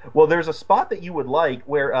 Okay. Well, there's a spot that you would like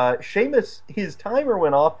where Sheamus, his timer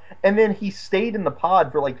went off, and then he stayed in the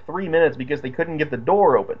pod for like 3 minutes because they couldn't get the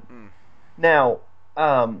door open. Mm. Now,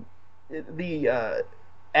 um, the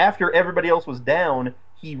after everybody else was down,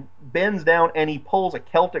 he bends down and he pulls a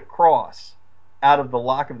Celtic cross out of the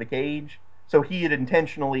lock of the cage. So he had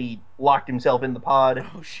intentionally locked himself in the pod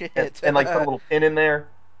Oh and, shit! and like put a little pin in there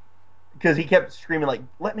because he kept screaming like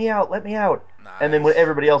 "Let me out! Let me out!" And then when Nice,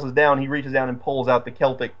 everybody else is down, he reaches down and pulls out the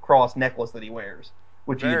Celtic cross necklace that he wears,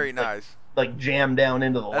 which he had very nice. like jammed down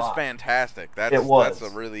into the That's lock. fantastic. It That's a was.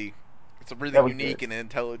 really it's a really That was good. unique and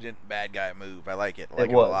intelligent bad guy move. I like it. I It like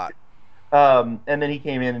it a was. lot. And then he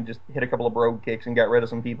came in and just hit a couple of brogue kicks and got rid of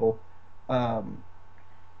some people. Um,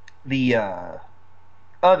 the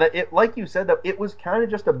like you said though, it was kind of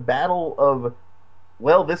just a battle of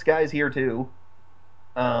well, this guy's here too.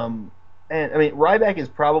 Um, and I mean, Ryback is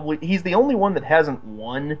probably he's the only one that hasn't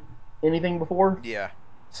won anything before. Yeah.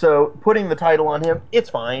 So putting the title on him, it's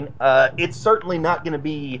fine. It's certainly not going to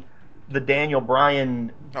be the Daniel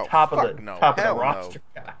Bryan Oh top of the fuck no. top of the Hell no. roster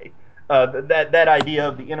guy. That idea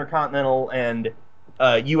of the Intercontinental and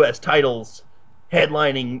U.S. titles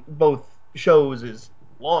headlining both shows is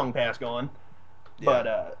long past gone. Yeah.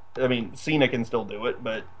 But I mean, Cena can still do it.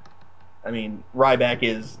 But I mean, Ryback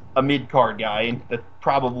is a mid card guy that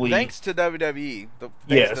probably Thanks to WWE. Thanks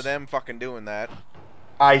to yes. them fucking doing that.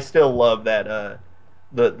 I still love that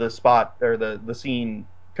the spot or the scene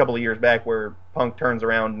a couple of years back where Punk turns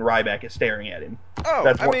around and Ryback is staring at him. Oh,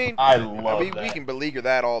 That's one I love we that. can beleaguer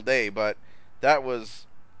that all day, but that was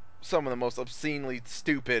some of the most obscenely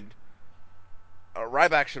stupid.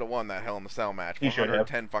 Ryback should have won that Hell in the Cell match, He should have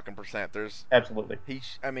 110 fucking percent. There's absolutely.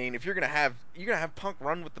 I mean, if you're gonna have Punk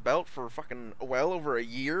run with the belt for fucking well over a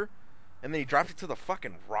year, and then he dropped it to the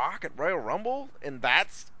fucking Rock at Royal Rumble, and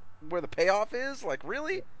that's where the payoff is. Like,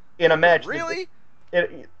 really, In a match that really?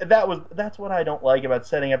 that's what I don't like about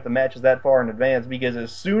setting up the matches that far in advance because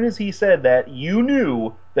as soon as he said that, you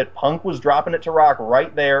knew that Punk was dropping it to Rock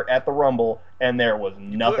right there at the Rumble, and there was You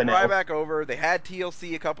put nothing else. Ryback over. They had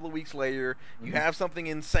TLC a couple of weeks later. You Mhm. have something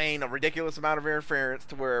insane, a ridiculous amount of interference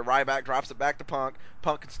to where Ryback drops it back to Punk.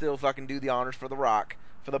 Punk can still fucking do the honors for the Rock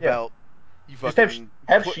for the Yeah, belt. You just fucking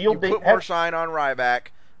have you Shield put more have, shine on Ryback,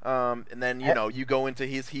 and then have you go into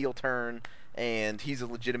his heel turn, and he's a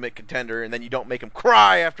legitimate contender, and then you don't make him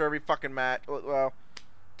cry after every fucking match. Well,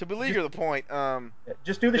 to just beleaguer the point,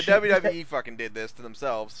 just do the the Shield. WWE fucking did this to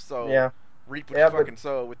themselves. So Yeah, reap what you yeah, but fucking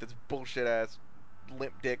sow with this bullshit ass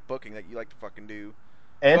limp dick booking that you like to fucking do.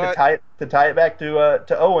 and But to tie it back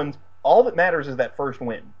to Owens, all that matters is that first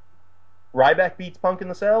win. Ryback beats Punk in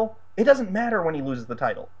the cell. It doesn't matter when he loses the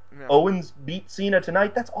title. yeah, Owens beats Cena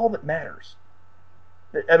tonight. That's all that matters.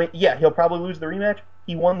 I mean, yeah, he'll probably lose the rematch.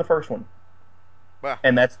 He won the first one, well,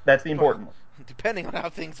 and that's the well, important one. depending on how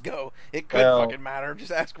things go, it could Well, fucking matter.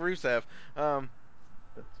 Just ask Rusev. Um,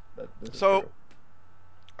 this is so true.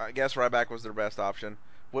 I guess Ryback was their best option.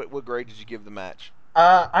 What grade did you give the match?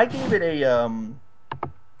 I gave it a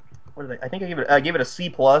what did I think I gave it a C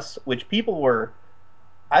plus, which people were.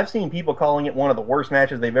 I've seen people calling it one of the worst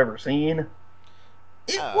matches they've ever seen.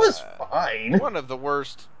 It was fine. One of the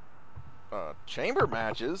worst chamber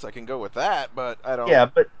matches. I can go with that, but I don't. Yeah,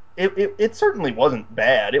 but it certainly wasn't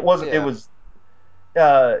bad. It wasn't. It Yeah, was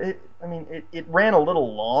I mean, it ran a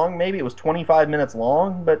little long. Maybe it was 25 minutes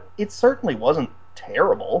long, but it certainly wasn't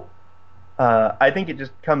terrible. I think it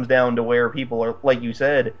just comes down to where people are, like you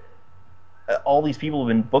said, all these people have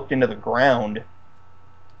been booked into the ground,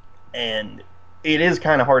 and it is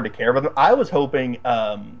kind of hard to care about them. I was hoping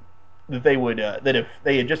that they would that if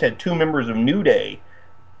they had just had two members of New Day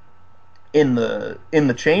in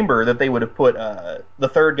the chamber, that they would have put the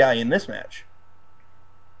third guy in this match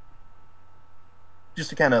just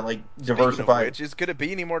to kind of like speaking of diversify. which, could it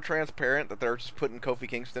be any more transparent that they're just putting Kofi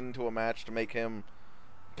Kingston into a match to make him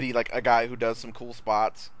be like a guy who does some cool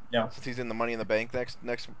spots No, since he's in the Money in the Bank next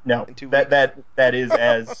no, in 2 weeks?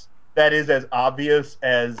 that is as obvious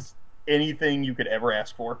as anything you could ever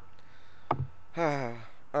ask for.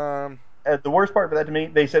 um. The worst part for that to me,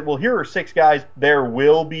 they said, "Well, here are six guys. There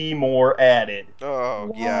will be more added."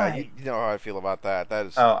 Oh yeah, Why? you know how I feel about that. That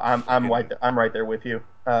is Oh, fucking. I'm right there with you.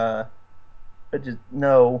 But just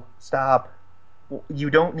no, stop. You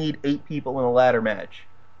don't need eight people in a ladder match.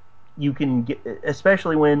 You can get,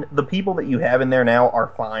 especially when the people that you have in there now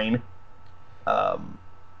are fine. Um,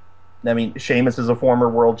 I mean, Sheamus is a former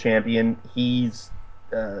world champion. He's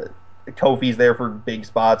Kofi's there for big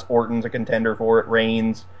spots. Orton's a contender for it.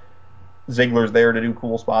 Reigns, Ziggler's there to do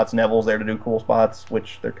cool spots. Neville's there to do cool spots,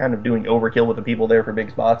 which they're kind of doing overkill with the people there for big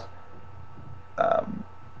spots. Um,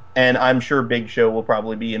 and I'm sure Big Show will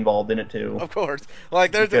probably be involved in it too, Of course.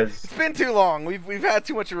 Like because it's been too long. We've had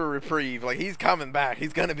too much of a reprieve. Like he's coming back.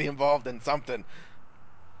 He's gonna be involved in something.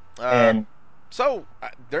 Uh, and so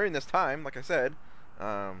during this time, like I said,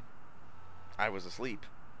 um, I was asleep.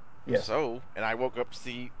 yes, So and I woke up to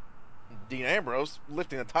see Dean Ambrose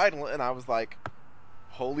lifting the title, and I was like,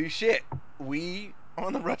 "Holy shit! We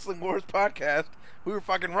on the Wrestling Wars podcast, we were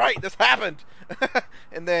fucking right. This happened."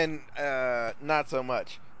 And then not so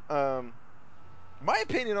much. Um, my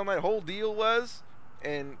opinion on that whole deal was,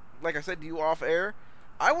 and like I said to you off air,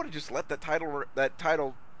 I would have just let that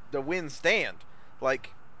title the win stand. Like,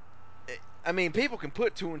 I mean, people can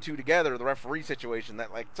put two and two together. The referee situation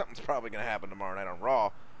that like something's probably going to happen tomorrow night on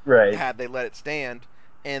Raw. right, Had they let it stand,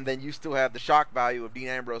 and then you still have the shock value of Dean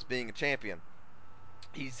Ambrose being a champion.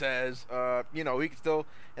 He says, he can still,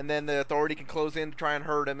 and then the Authority can close in to try and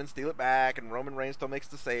hurt him and steal it back, and Roman Reigns still makes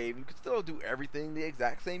the save. You can still do everything the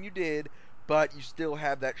exact same you did, but you still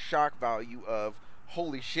have that shock value of,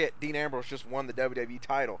 holy shit, Dean Ambrose just won the WWE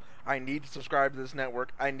title. I need to subscribe to this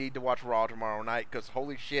network. I need to watch Raw tomorrow night because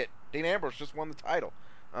holy shit, Dean Ambrose just won the title.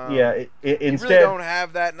 yeah. You really Instead, don't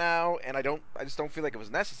have that now, and I just don't feel like it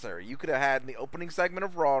was necessary. You could have had in the opening segment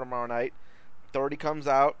of Raw tomorrow night, Authority comes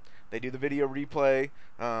out, they do the video replay,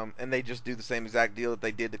 and they just do the same exact deal that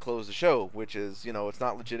they did to close the show, which is, it's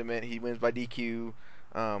not legitimate. He wins by DQ.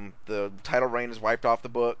 The title reign is wiped off the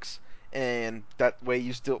books, and that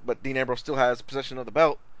way but Dean Ambrose still has possession of the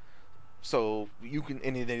belt, so you can,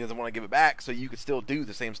 and he doesn't want to give it back, so you could still do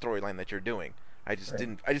the same storyline that you're doing. right.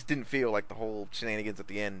 I just didn't feel like the whole shenanigans at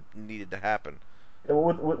the end needed to happen.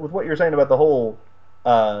 With what you're saying about the whole,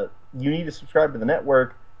 you need to subscribe to the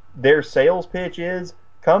network. Their sales pitch is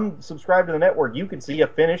come subscribe to the network. You can see a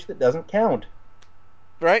finish that doesn't count.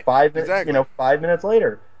 Right? 5 minutes, Exactly. 5 minutes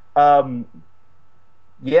later. Um,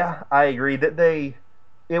 yeah, I agree that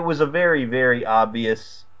it was a very, very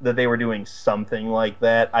obvious that they were doing something like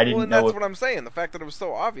that. I Well, didn't and know that's if what I'm saying. The fact that it was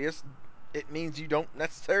so obvious, it means you don't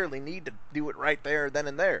necessarily need to do it right there, then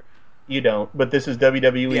and there. you don't, but this is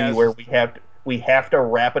WWE where Yes. we have to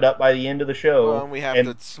wrap it up by the end of the Well, show, and we have to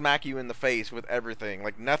and smack you in the face with everything.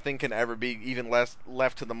 Like nothing can ever be even less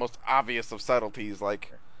left to the most obvious of subtleties.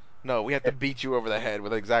 Like, no, we have to beat you over the head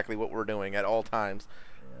with exactly what we're doing at all times.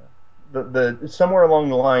 the somewhere along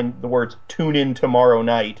the line, the words "tune in tomorrow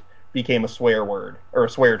night" became a swear word or a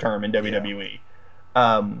swear term in Yeah. WWE.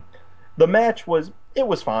 Um, the match was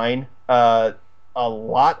fine. A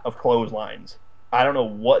lot of clotheslines. I don't know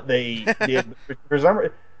what they did. For some,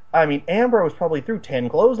 I mean, Ambrose probably threw 10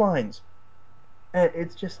 clotheslines, and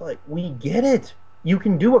it's just like we get it. You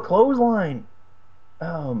can do a clothesline.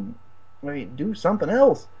 Um, I mean, do something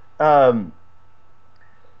else. Um,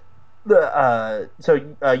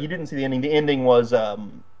 you didn't see the ending. The ending was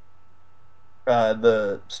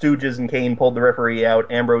the Stooges and Kane pulled the referee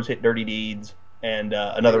out. Ambrose hit Dirty Deeds, and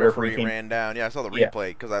The another referee referee came. ran down. Yeah, I saw the Yeah. replay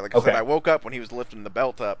because like I said, Okay. I woke up when he was lifting the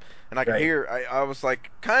belt up, and I could Right. hear. I was like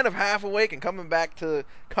kind of half awake and coming back to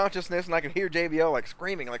consciousness, and I could hear JBL like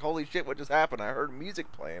screaming, like "Holy shit, what just happened?" I heard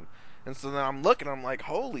music playing, and so then I'm looking, I'm like,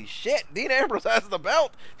 "Holy shit, Dean Ambrose has the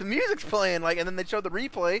belt! The music's playing!" Like, and then they showed the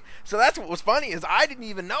replay. So that's what was funny is I didn't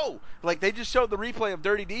even know. Like, they just showed the replay of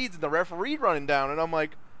Dirty Deeds and the referee running down, and I'm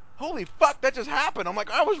like, holy fuck, that just happened. I'm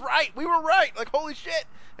like, I was right. We were right. Like, holy shit.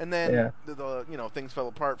 And then Yeah. things fell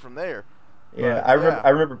apart from there. Yeah. But I remember. yeah, I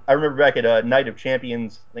remember. I remember back at Night of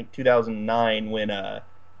Champions, I think 2009, when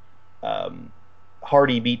um,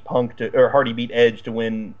 Hardy beat Hardy beat Edge to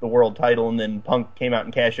win the world title, and then Punk came out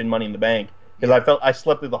and cashed in Money in the Bank because yeah. I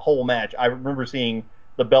slept through the whole match. I remember seeing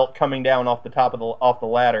the belt coming down off the top of the off the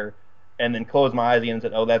ladder, and then closed my eyes again and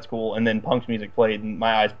said, "Oh, that's cool." And then Punk's music played, and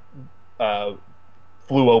my eyes uh,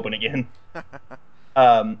 flew open again.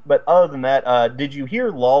 But other than that, did you hear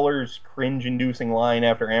Lawler's cringe-inducing line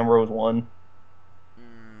after Ambrose won?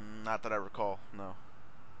 Not that I recall. No.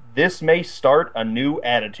 This may start a new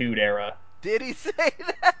attitude era. Did he say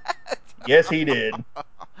that? Yes, he did.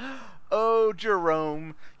 Oh,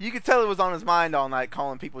 Jerome. You could tell it was on his mind all night,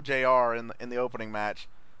 calling people Jr. in the opening match.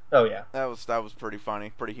 Oh yeah, That was pretty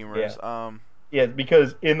funny, pretty yeah. humorous. Yeah,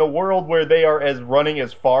 because in the world where they are as running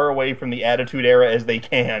as far away from the Attitude Era as they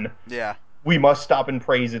can, Yeah. we must stop and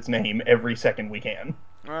praise its name every second we can.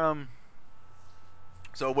 Um.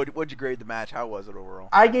 So what'd you grade the match? How was it overall?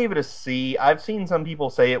 I gave it a C. I've seen some people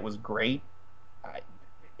say it was great. I,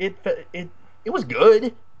 it it it was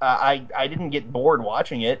good. I didn't get bored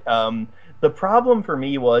watching it. The problem for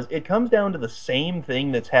me was it comes down to the same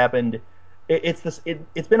thing that's happened It's this.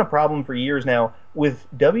 It's been a problem for years now with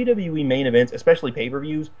WWE main events, especially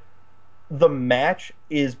pay-per-views. The match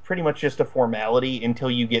is pretty much just a formality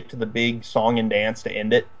until you get to the big song and dance to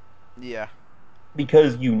end it, Yeah.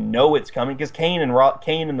 because you know it's coming. Because Kane and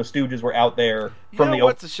the Stooges were out there You from know the open.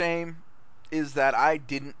 what's a shame is that I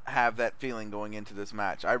didn't have that feeling going into this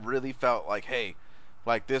match. I really felt like, hey,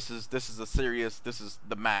 like this is a serious, this is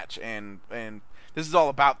the match, and this is all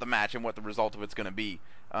about the match and what the result of it's going to be.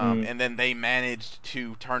 Mm, And then they managed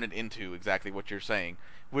to turn it into exactly what you're saying,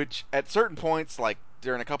 which at certain points, like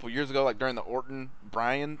during a couple years ago, like during the Orton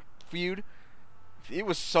Bryan feud, it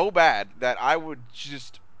was so bad that I would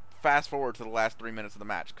just fast forward to the last 3 minutes of the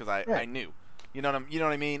match because I right. knew, you know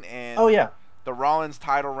what I mean, Oh and yeah. the Rollins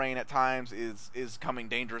title reign at times is coming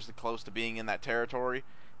dangerously close to being in that territory,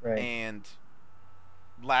 Right. and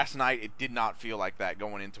last night it did not feel like that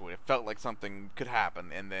going into it. It felt like something could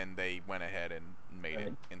happen, and then they went ahead and made it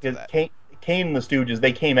Right. into Because that. Kane and the Stooges,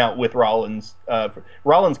 they came out with Rollins.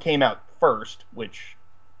 Rollins came out first, which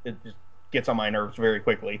it just gets on my nerves very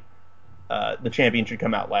quickly. The champion should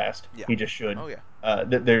come out last. Yeah. He just should. Oh yeah.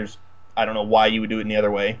 There's, I don't know why you would do it in the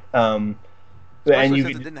other way. And Especially you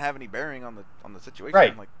since it could, didn't have any bearing on the right,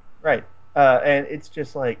 situation. Like, right. And it's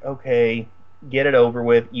just like, okay, get it over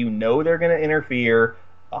with. You know they're going to interfere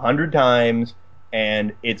 100 times,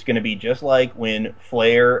 and it's going to be just like when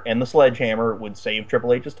Flair and the Sledgehammer would save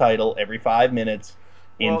Triple H's title every 5 minutes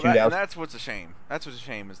in well, that and 2000. that's what's a shame. That's what's a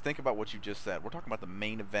shame is think about what you just said. We're talking about the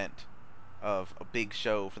main event of a big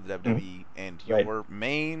show for the Mhm. WWE, and Right, your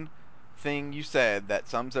main thing you said that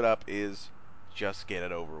sums it up is just get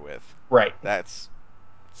it over with. right, That's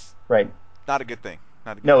it's right. not a good thing.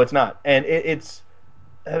 Not a good No, thing. it's not. And it's,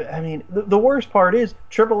 I mean, the worst part is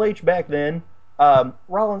Triple H back then,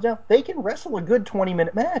 Rollins now, they can wrestle a good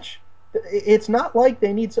 20-minute match. It's not like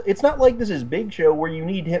they need. It's not like this is Big Show where you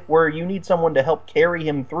need someone to help carry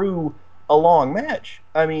him through a long match.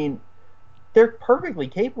 I mean, they're perfectly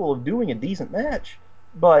capable of doing a decent match,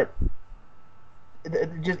 but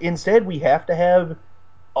just instead we have to have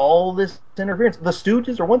all this interference. The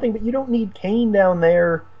Stooges are one thing, but you don't need Kane down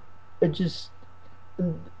there. Just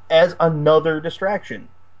as another distraction.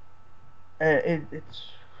 It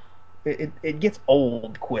gets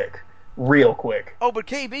old quick, real quick. Oh, but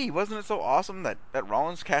KB, wasn't it so awesome that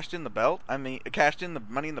Rollins cashed in the belt? I mean, cashed in the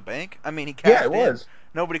Money in the Bank. I mean, he Yeah, it cashed in. was.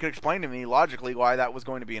 Nobody could explain to me logically why that was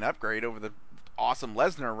going to be an upgrade over the awesome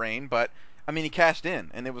Lesnar reign, but I mean, he cashed in,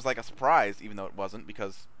 and it was like a surprise, even though it wasn't,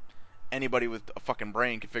 because anybody with a fucking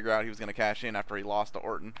brain could figure out he was going to cash in after he lost to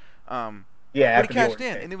Orton. Um, Yeah, but he after the cashed Orton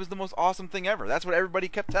in, thing. and it was the most awesome thing ever. That's what everybody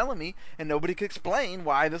kept telling me, and nobody could explain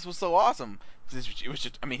why this was so awesome. It was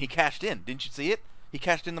just, I mean, he cashed in. Didn't you see it? He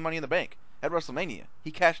cashed in the Money in the Bank at WrestleMania.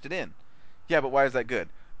 He cashed it in. Yeah, but why is that good?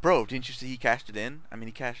 Bro, didn't you see he cashed it in? I mean,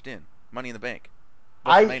 he cashed in. Money in the Bank.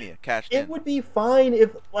 I WrestleMania, cashed It in. would be fine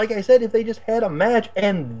if, like I said, if they just had a match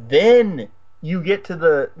and then you get to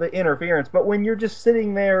the interference. But when you're just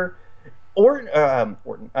sitting there,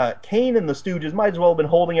 Kane and the Stooges might as well have been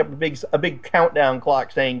holding up a big countdown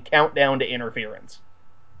clock saying "countdown to interference,"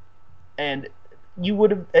 and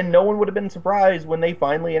no one would have been surprised when they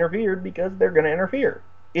finally interfered, because they're going to interfere.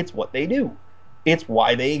 It's what they do. It's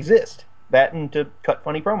why they exist. That and to cut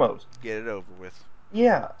funny promos. Get it over with.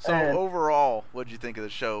 Yeah, So and overall, what did you think of the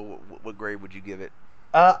show? What grade would you give it?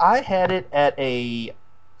 I had it at a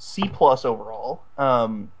C plus overall.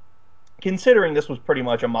 Considering this was pretty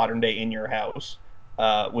much a modern day In Your House,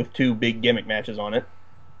 with two big gimmick matches on it.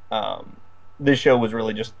 Um, this show was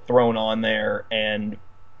really just thrown on there, and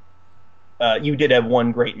you did have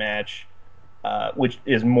one great match, which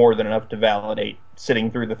is more than enough to validate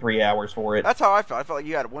sitting through the 3 hours for it. That's how I felt. I felt like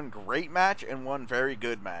you had one great match and one very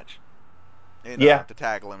good match in Yeah, the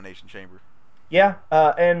tag elimination chamber. yeah,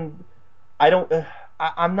 and I don't.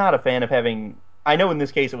 I'm not a fan of having. I know in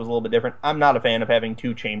this case it was a little bit different. I'm not a fan of having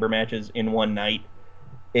two chamber matches in one night.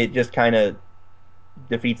 It just kind of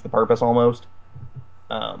defeats the purpose almost.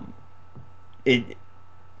 Um, it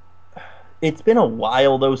it's been a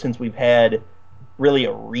while though since we've had really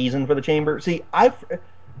a reason for the chamber. See, I've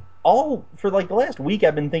all for like the last week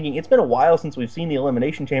I've been thinking it's been a while since we've seen the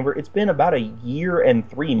elimination chamber. It's been about a year and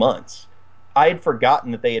 3 months. I had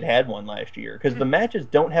forgotten that they had one last year because Hmm. the matches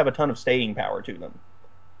don't have a ton of staying power to them.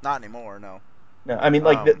 Not anymore, no. No, I mean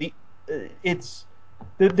like Um, it's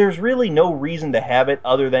there's really no reason to have it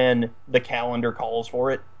other than the calendar calls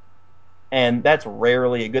for it, and that's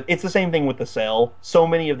rarely a good. It's the same thing with the cell. So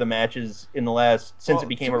many of the matches in the last since it well, to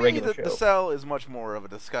became a me, regular the show. cell is much more of a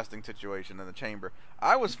disgusting situation than the chamber.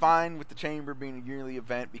 I was fine with the chamber being a yearly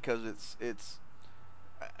event because it's.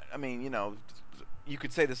 I mean, you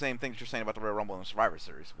could say the same thing that you're saying about the Royal Rumble and the Survivor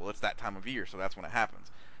Series. Well, it's that time of year, so that's when it happens.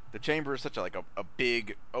 The Chamber is such a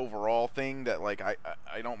big overall thing that like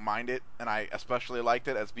I don't mind it, and I especially liked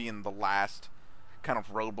it as being the last kind of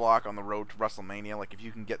roadblock on the road to WrestleMania. Like if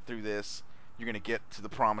you can get through this, you're gonna get to the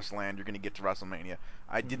promised land. You're gonna get to WrestleMania.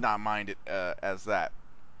 I did not mind it as that.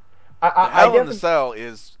 The I Hell in the definitely. Cell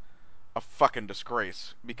is a fucking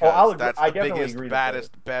disgrace Oh, I'll because agree. that's I the definitely biggest, agree that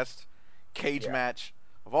baddest, best cage yeah. match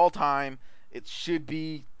of all time. It should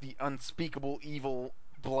be the unspeakable evil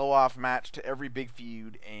blow off match to every big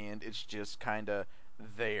feud, and it's just kind of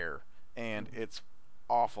there. And it's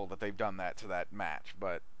awful that they've done that to that match.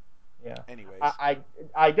 But, Yeah, I, anyways, I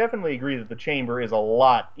I definitely agree that the chamber is a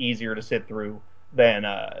lot easier to sit through than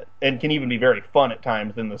and can even be very fun at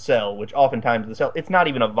times than the cell, which oftentimes the cell it's not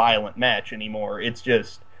even a violent match anymore. It's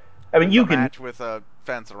just, I mean, it's a you can match with a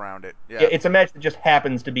fence around it. yeah, Yeah. it's a match that just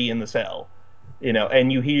happens to be in the cell,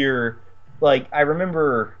 and you hear like I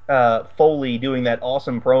remember Foley doing that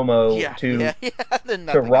awesome promo Yeah, yeah, yeah. Then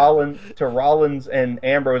to nothing happened. Rollins and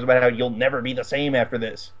Ambrose about how you'll never be the same after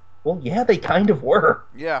this. Well, yeah, they kind of were.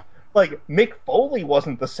 Yeah. Like Mick Foley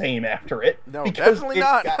wasn't the same after it No, because definitely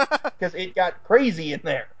not. it got crazy in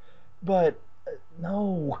there. But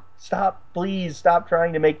no, stop, please stop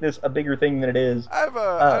trying to make this a bigger thing than it is.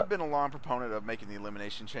 Uh, I've been a long proponent of making the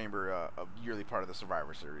Elimination Chamber a yearly part of the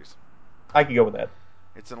Survivor Series. I could go with that.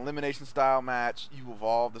 It's an elimination style match. You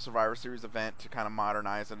evolve the Survivor Series event to kind of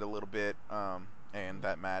modernize it a little bit. And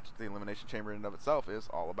that match, the Elimination Chamber in and of itself, is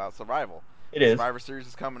all about survival. It The is Survivor Series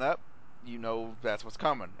is coming up. You know that's what's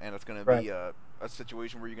coming. And it's going to right. be a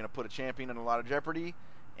situation where you're going to put a champion in a lot of jeopardy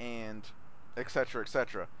and et cetera, et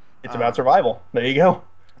cetera. It's about Um, survival. There you go.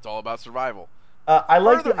 it's all about survival. I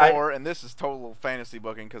like it. I Furthermore, and this is total fantasy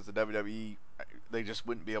booking because the WWE they just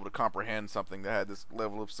wouldn't be able to comprehend something that had this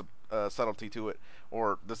level of subtlety to it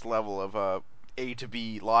or this level of A to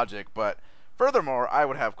B logic. But furthermore, I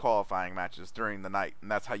would have qualifying matches during the night,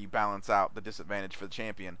 and that's how you balance out the disadvantage for the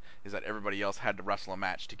champion is that everybody else had to wrestle a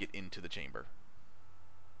match to get into the chamber.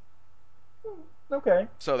 okay.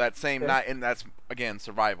 So that same Okay. night, and that's again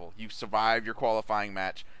survival. You survive your qualifying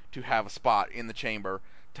match to have a spot in the chamber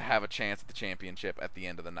to have a chance at the championship at the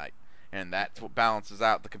end of the night, and that's what balances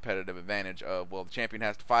out the competitive advantage of well, the champion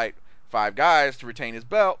has to fight 5 guys to retain his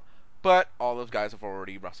belt, but all those guys have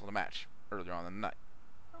already wrestled a match earlier on in the night.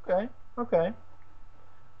 Okay. Okay.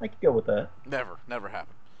 I could go with that. Never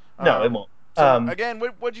happened. No, it won't. So again,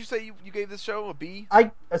 what'd you say you gave this show a B?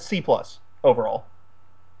 I a C plus overall.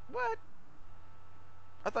 What?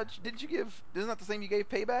 I thought didn't you give? Isn't that the same you gave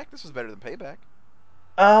Payback? This was better than Payback.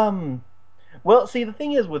 Um. Well, see, the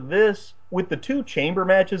thing is with this, with the two chamber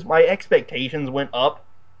matches, my expectations went up.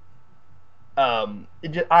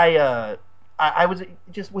 It just, I was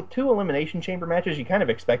just with two elimination chamber matches, you kind of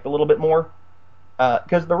expect a little bit more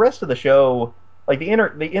because the rest of the show, like the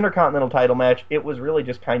intercontinental title match, it was really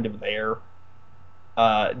just kind of there.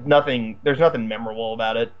 Nothing, there's nothing memorable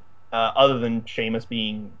about it other than Sheamus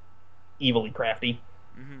being evilly crafty,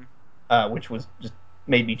 Mm-hmm. which was just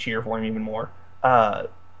made me cheer for him even more. Uh,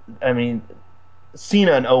 I mean,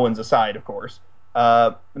 Cena and Owens aside, of course.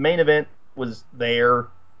 The main event was there.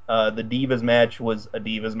 The Divas match was a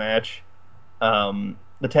Divas match.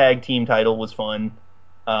 The tag team title was fun.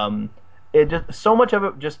 Um, it just so much of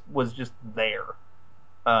it just was just there.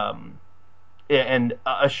 Um, and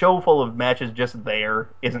a show full of matches just there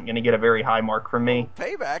isn't going to get a very high mark from me. Well,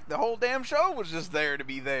 Payback, the whole damn show was just there to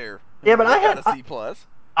be there. Yeah, but They got a C plus.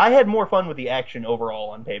 I had more fun with the action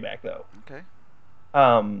overall on Payback though. Okay.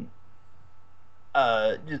 Um,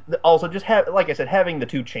 also just have like I said, having the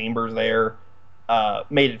two chambers there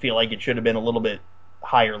made it feel like it should have been a little bit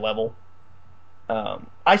higher level.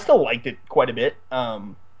 I still liked it quite a bit.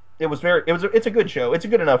 It's a good show. It's a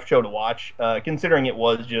good enough show to watch, considering it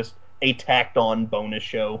was just a tacked on bonus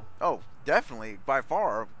show. Oh, definitely, by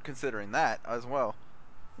far, considering that as well.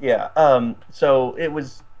 Yeah. So it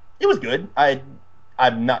was good.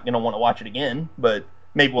 I'm not gonna want to watch it again, but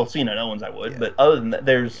maybe we'll see no Owens I would. Yeah, But other than that, definitely not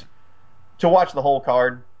there's again. to watch the whole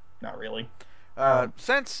card. Not really.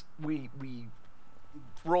 Since we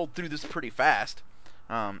rolled through this pretty fast,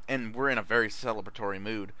 and we're in a very celebratory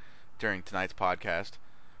mood during tonight's podcast,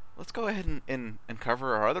 let's go ahead and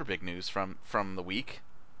cover our other big news from the week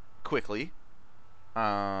quickly.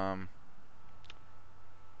 Um,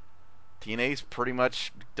 TNA's pretty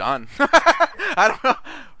much done. I don't know.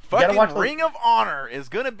 You gotta Fucking watch the. Ring of Honor is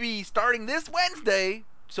gonna be starting this Wednesday,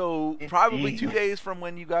 so probably Indeed. 2 days from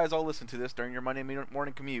when you guys all listen to this during your Monday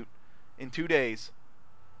morning commute. In 2 days,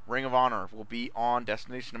 Ring of Honor will be on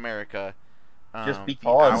Destination America, Just the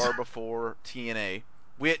because. hour before TNA,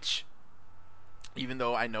 which even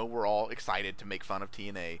though I know we're all excited to make fun of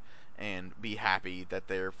TNA and be happy that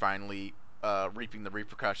they're finally reaping the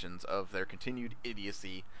repercussions of their continued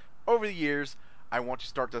idiocy over the years, I want to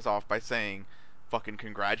start this off by saying fucking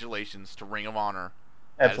congratulations to Ring of Honor.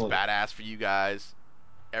 That is Absolutely. badass for you guys.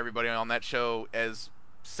 Everybody on that show, as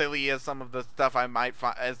silly as some of the stuff I might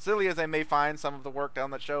find, as silly as I may find some of the work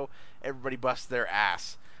down that show, everybody busts their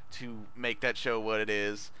ass to make that show what it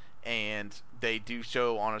is, and they do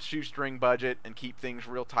show on a shoestring budget and keep things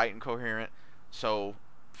real tight and coherent. So,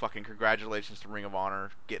 fucking congratulations to Ring of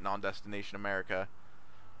Honor getting on Destination America.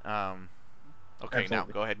 Um, okay, now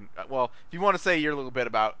Absolutely. go ahead and well, if you want to say your little bit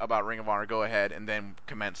about Ring of Honor, go ahead and then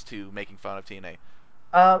commence to making fun of TNA.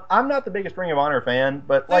 I'm not the biggest Ring of Honor fan,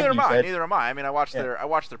 but Neither like am you I. said, Neither am I. I mean, yeah, I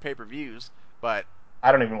watch their pay per views, but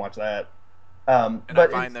I don't even watch that. and I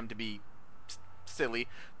But find it's them to be silly,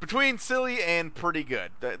 between silly and pretty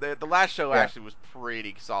good. The last show yeah, actually was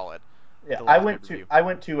pretty solid. yeah. The last pay per view. I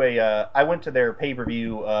went to their pay per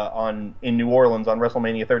view on in New Orleans on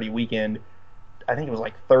WrestleMania 30 weekend. I think it was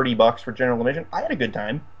like $30 for general admission. I had a good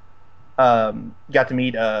time. Got to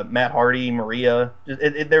meet Matt Hardy, Maria.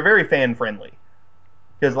 They're very fan friendly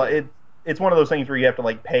because like Okay. it's one of those things where you have to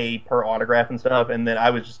like pay per autograph and stuff. And then I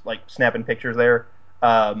was just like snapping pictures there.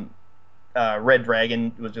 Um, Red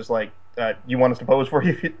Dragon was just like, "You want us to pose for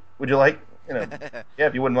you? Would you like? You know, yeah,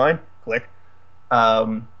 if you wouldn't mind, click."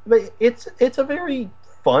 But it's a very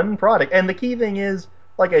fun product, and the key thing is,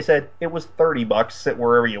 like I said, it was $30. Sit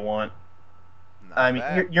wherever you want. I Not mean,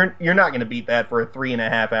 bad. you're not going to beat that for a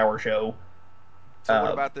 3.5 hour show. So what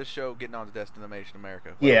Uh, about this show getting on to Destination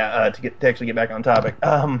America? What? yeah, to actually get back on topic.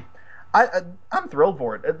 I'm thrilled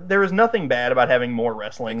for it. There is nothing bad about having more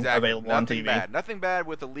wrestling Exactly. available on Nothing TV. bad. Nothing bad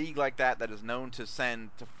with a league like that that is known to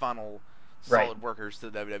send to funnel Right. solid workers to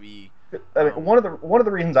the WWE. I mean, Um, one of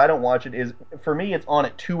the reasons I don't watch it is for me it's on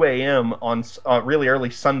at 2 a.m. on really early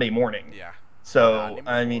Sunday morning. yeah. Not So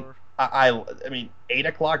I mean, anymore. I mean 8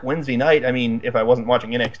 o'clock Wednesday night. I mean, if I wasn't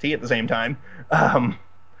watching NXT at the same time, um,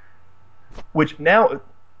 which now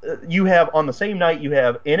you have on the same night you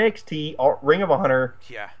have NXT, Ring of Honor,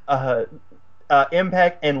 Yeah. uh,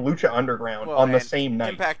 Impact, and Lucha Underground Well, on the and same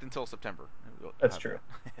night. Impact until September. You'll That's have true.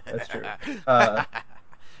 That's true. that.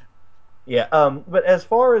 Yeah, but as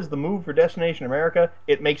far as the move for Destination America,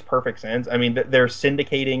 it makes perfect sense. I mean, they're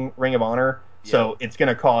syndicating Ring of Honor, Yep. so it's going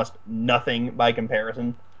to cost nothing by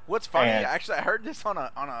comparison. What's funny? And Actually, I heard this on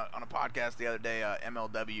a podcast the other day.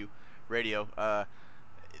 MLW Radio.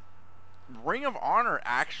 Ring of Honor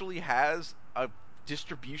actually has a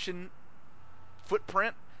distribution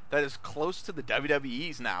footprint that is close to the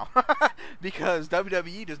WWE's now, because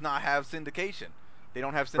WWE does not have syndication. They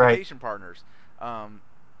don't have right, syndication partners. Um,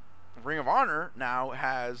 Ring of Honor now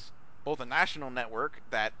has both a national network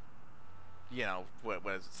that, what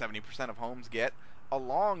was 70% of homes get,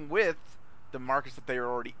 along with the markets that they are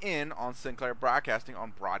already in on Sinclair Broadcasting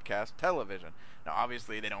on broadcast television. Now,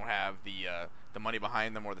 obviously, they don't have the money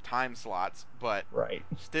behind them or the time slots, but right,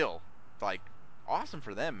 still, like, awesome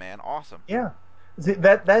for them, man. Awesome. yeah. See,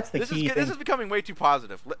 that's the This is key good. This thing. is becoming way too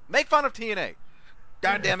positive. Make fun of TNA.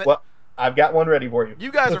 God damn it. Well, I've got one ready for you.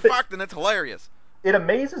 You guys The are th- fucked, and it's hilarious. it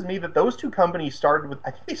amazes me that those two companies started with.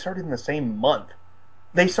 I think they started in the same month.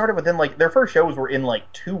 They started within like their first shows were in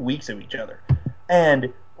like 2 weeks of each other,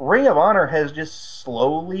 and Ring of Honor has just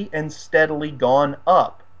slowly and steadily gone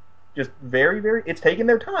up. Just very, very. It's taken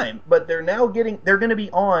their time, but they're now getting. They're going to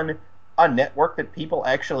be on a network that people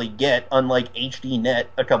actually get, unlike HD Net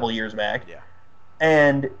a couple of years back, Yeah.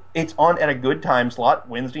 and it's on at a good time slot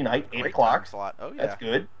Wednesday night, eight Great time o'clock. slot. Oh, That's yeah.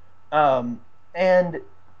 good. And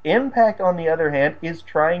Impact, on the other hand, is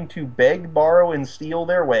trying to beg, borrow, and steal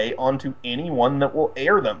their way onto anyone that will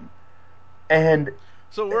air them. And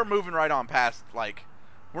So we're moving right on past, like,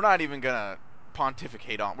 we're not even going to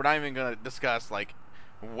pontificate on. We're not even going to discuss, like,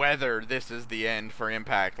 whether this is the end for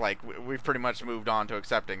Impact. Like, we've pretty much moved on to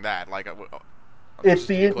accepting that. Like, it's just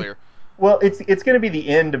to be the clear. well, it's going to be the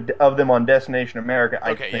end of them on Destination America,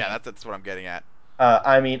 I Okay, yeah, think. that's what I'm getting at.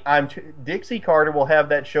 I mean, Dixie Carter will have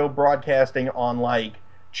that show broadcasting on like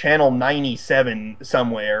channel 97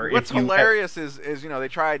 somewhere. What's If you, hilarious is they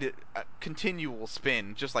tried continual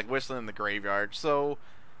spin, just like whistling in the graveyard. So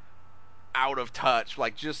out of touch,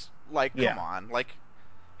 like just like come yeah, on, like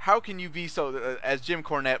how can you be so? As Jim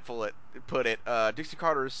Cornette put it, Dixie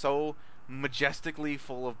Carter is so majestically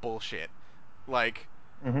full of bullshit. Like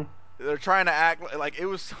hmm they're trying to act like it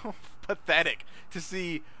was so pathetic to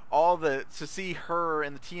see all the to see her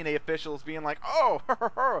and the TNA officials being like,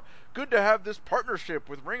 "Oh, good to have this partnership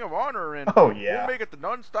with Ring of Honor, and Oh we'll yeah. make it the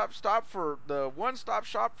one-stop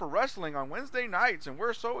shop for wrestling on Wednesday nights, and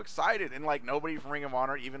we're so excited." And like nobody from Ring of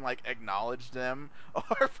Honor even like acknowledged them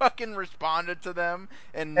or fucking responded to them,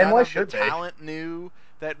 and And none why of the should they? talent knew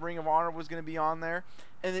that Ring of Honor was going to be on there.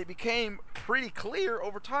 And it became pretty clear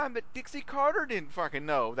over time that Dixie Carter didn't fucking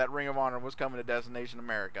know that Ring of Honor was coming to Destination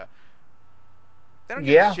America. They don't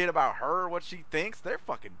give a Yeah. shit about her or what she thinks. They're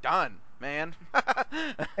fucking done, man.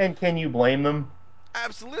 And can you blame them?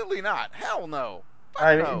 Absolutely not. Hell no. Fuck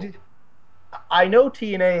I no. mean, I know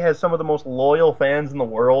TNA has some of the most loyal fans in the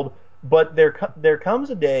world, but there comes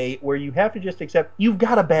a day where you have to just accept you've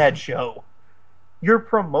got a bad show. Your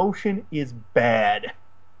promotion is bad.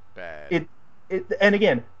 Bad. It, and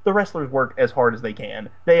again, the wrestlers work as hard as they can.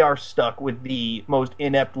 They are stuck with the most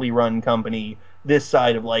ineptly run company this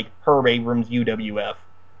side of like Herb Abrams UWF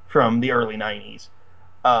from the early '90s.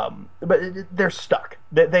 But they're stuck.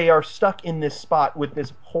 They are stuck in this spot with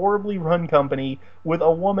this horribly run company with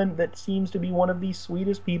a woman that seems to be one of the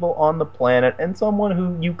sweetest people on the planet and someone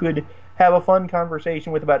who you could have a fun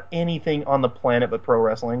conversation with about anything on the planet but pro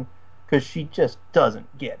wrestling because she just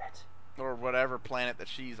doesn't get it. Or whatever planet that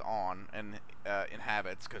she's on and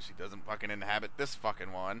inhabits, because she doesn't fucking inhabit this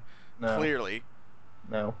fucking one. No, Clearly.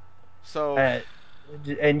 no. So, Uh,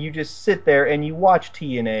 and you just sit there and you watch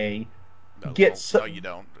TNA no, get well, no, so. you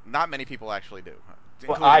don't. Not many people actually do,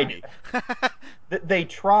 Well, including me. they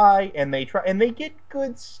try and they get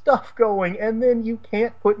good stuff going, and then you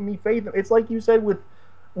can't put any faith in. It's like you said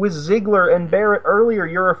with Ziggler and Barrett earlier.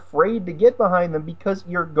 You're afraid to get behind them because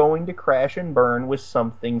you're going to crash and burn with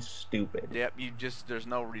something stupid. Yep, there's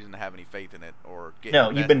no reason to have any faith in it or No,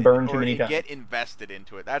 you've been burned too many get times. invested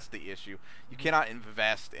into it. That's the issue. You cannot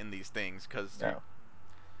invest in these things because No,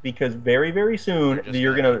 because very very soon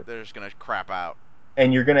they're just gonna crap out.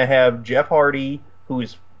 you're gonna have Jeff Hardy,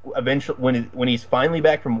 who's eventually when he's finally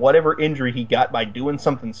back from whatever injury he got by doing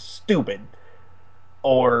something stupid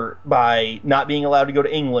or by not being allowed to go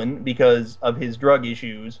to England because of his drug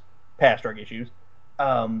issues, past drug issues.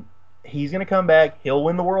 Um, he's going to come back. He'll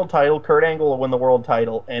win the world title. Kurt Angle will win the world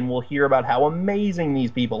title, and we'll hear about how amazing these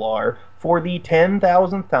people are for the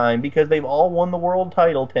 10,000th time because they've all won the world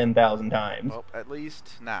title 10,000 times. Well, at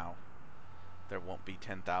least now there won't be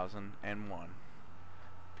 10,001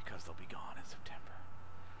 because they'll be gone in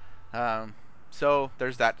September. So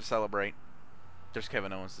there's that to celebrate. There's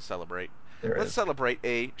Kevin Owens to celebrate. There Let's is. celebrate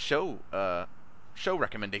a show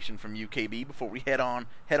recommendation from UKB before we head on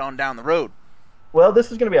down the road. Well,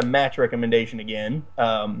 this is going to be a match recommendation again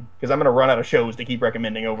because I'm going to run out of shows to keep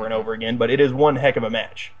recommending over and Mm-hmm. over again, but it is one heck of a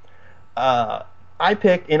match. Uh, I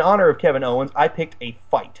picked, in honor of Kevin Owens, I picked a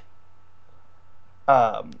fight.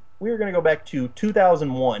 We are going to go back to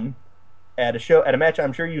 2001 at a match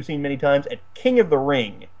I'm sure you've seen many times at King of the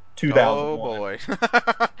Ring Oh 2001. boy.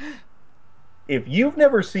 If you've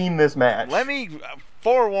never seen this Let match, me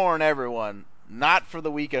forewarn everyone, not for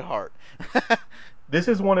the weak at heart. this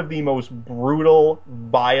is one of the most brutal,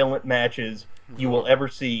 violent matches you will ever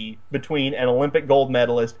see between an Olympic gold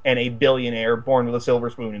medalist and a billionaire born with a silver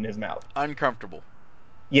spoon in his mouth. Uncomfortable is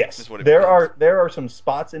Yes, what it there becomes. are some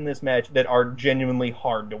spots in this match that are genuinely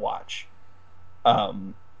hard to watch.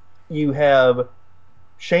 Um, you have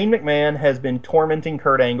Shane McMahon has been tormenting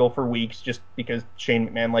Kurt Angle for weeks just because Shane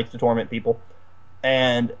McMahon likes to torment people.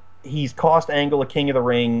 And he's cost Angle the King of the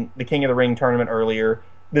Ring tournament earlier.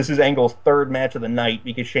 This is Angle's third match of the night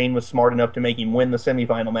because Shane was smart enough to make him win the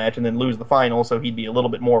semifinal match and then lose the final, so he'd be a little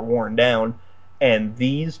bit more worn down. And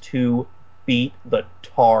these two beat the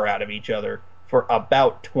tar out of each other for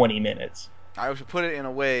about 20 minutes. I should put it in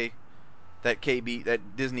a way that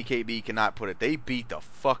Disney KB cannot put it. They beat the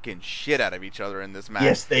fucking shit out of each other in this match,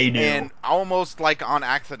 Yes, they do. and almost like on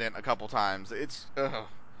accident a couple times. It's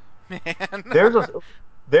man. There's a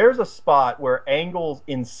there's a spot where Angle's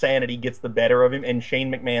insanity gets the better of him, and Shane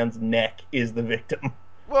McMahon's neck is the victim.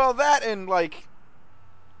 Well, that and like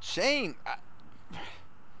Shane,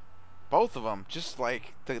 both of them, just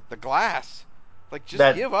like the glass. Like, just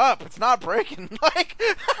That give up. It's not breaking. Like,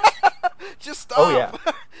 just oh yeah,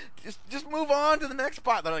 stop. Just move on to the next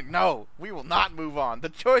spot. They're like, no, we will not move on. The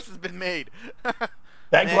choice has been made. that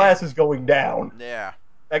Man, glass is going down. yeah,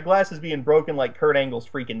 That glass is being broken like Kurt Angle's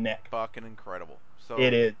freaking neck. fucking incredible. It So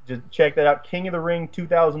is. Just check that out. King of the Ring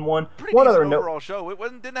 2001. pretty One decent other note. overall show. It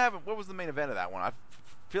wasn't didn't have what was the main event of that one? I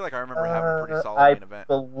feel like I remember having a pretty solid I main event.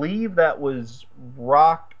 believe that was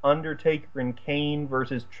Rock, Undertaker, and Kane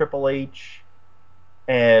versus Triple H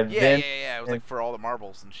and Yeah, yeah, Vince. yeah, yeah. It was And like for all the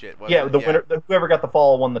marbles and shit, wasn't yeah, it? the Yeah, winner, whoever got the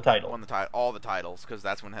fall, won the title. won the title, all the titles, because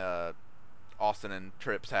that's when Austin and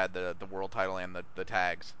Trips had the world title and the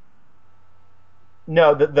tags.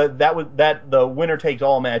 No, the winner takes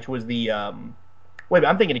all match was the wait,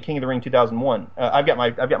 I'm thinking of King of the Ring 2001. I've got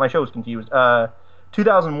my shows confused.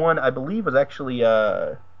 2001, I believe, was actually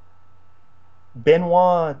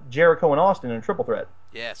Benoit, Jericho, and Austin in a triple threat.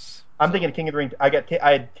 Yes. I'm thinking So of King of the Ring.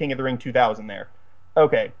 I had King of the Ring 2000 there.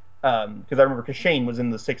 Okay, because I remember because Shane was in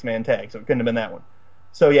the 6-man tag, so it couldn't have been that one.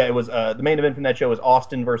 So yeah, it was the main event from that show was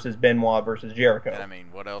Austin versus Benoit versus and I Jericho mean,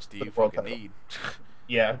 what else do for the you world fucking title. need?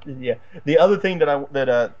 Yeah, yeah. The other thing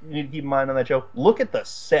that you need to keep in mind on that show, look at the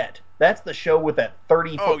set. That's the show with that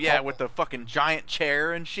 30 Oh foot yeah, tall. with the fucking giant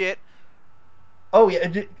chair and shit. Oh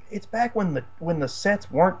yeah, it's back when the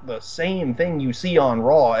sets weren't the same thing you see on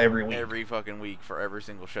Raw every week. Every fucking week for every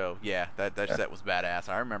single show. Yeah, that set was badass.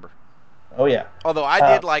 I remember. Oh yeah. Although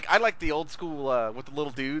Uh, I like the old school with the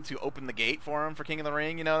little dudes who opened the gate for him for King of the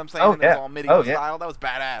Ring. You know what I'm saying? oh And it was yeah. all Oh medieval yeah. style. That was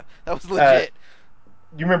badass. That was Uh, legit.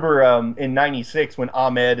 you remember in '96 when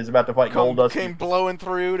Ahmed is about to fight Goldust? Came blowing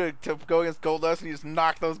through to go against Goldust, and he just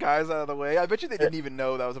knocked those guys out of the way. I bet you they Uh, didn't even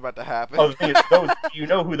know that was about to happen. I was thinking those. You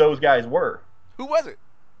know who those guys were? Who was it?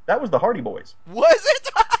 That was the Hardy Boys. Was it?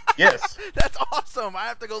 Yes. That's awesome. I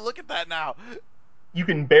have to go look at that now. You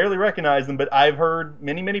can barely recognize them, but I've heard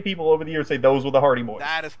many people over the years say those were the Hardy Boys.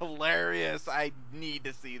 That is hilarious. I need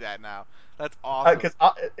to see that now. That's awesome. Because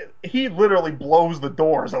he literally blows the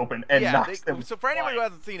doors open and Yeah. knocks them So for anyone flying. who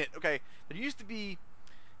hasn't seen it, okay, there used to be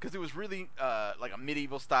because it was really like a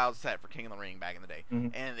medieval style set for King of the Ring back in the day,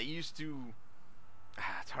 Mhm. and they used to.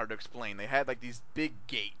 It's hard to explain. They had like these big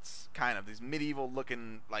gates, kind of these medieval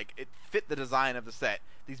looking, like it fit the design of the set.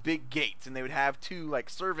 These big gates, and they would have two like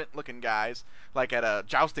servant looking guys, like at a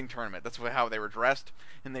jousting tournament. That's how they were dressed,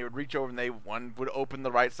 and they would reach over and one would open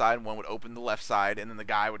the right side, and one would open the left side, and then the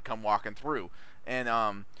guy would come walking through. And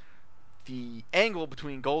the angle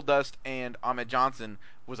between Goldust and Ahmed Johnson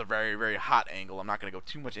was a very, very hot angle. I'm not going to go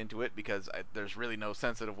too much into it because there's really no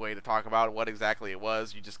sensitive way to talk about what exactly it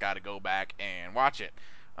was. You just got to go back and watch it.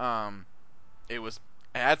 Um, it was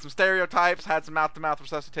it had some stereotypes, had some mouth-to-mouth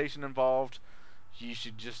resuscitation involved. You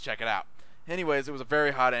should just check it out. Anyways, it was a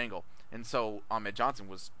very hot angle, and so Ahmed Johnson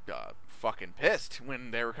was fucking pissed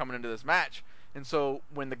when they were coming into this match. And so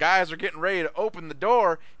when the guys are getting ready to open the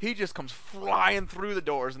door, he just comes flying through the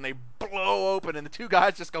doors, and they blow open, and the two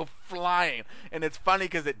guys just go flying. And it's funny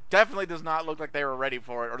because it definitely does not look like they were ready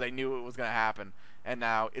for it or they knew it was going to happen. And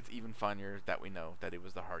now it's even funnier that we know that it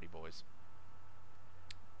was the Hardy Boys.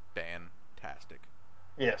 Fantastic.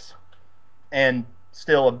 Yes, and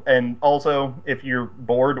still, and also, if you're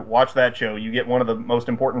bored, watch that show. You get one of the most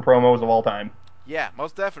important promos of all time. Yeah,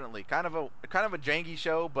 most definitely. Kind of a janky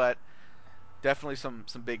show, but definitely some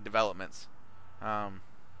big developments. Um,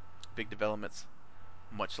 big developments,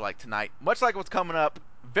 much like tonight, much like what's coming up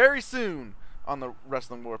very soon on the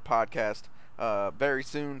Wrestling War podcast. Very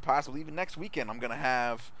soon, possibly even next weekend, I'm gonna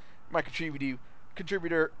have my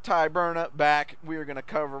contributor Ty Burna back. We're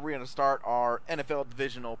gonna start our NFL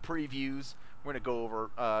divisional previews. We're gonna go over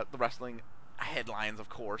the wrestling headlines, of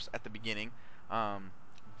course, at the beginning. Um,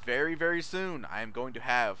 very soon, I am going to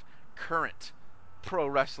have current pro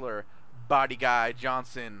wrestler body guy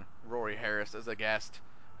Johnson Rory Harris as a guest.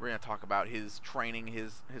 We're going to talk about his training,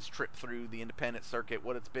 his trip through the independent circuit,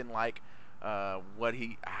 what it's been like,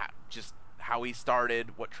 just how he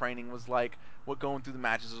started, what training was like, what going through the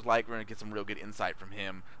matches was like. We're going to get some real good insight from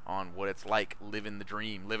him on what it's like living the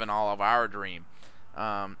dream, living all of our dream.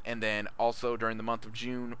 And then also during the month of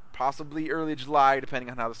June, possibly early July, depending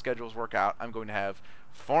on how the schedules work out, I'm going to have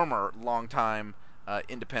former longtime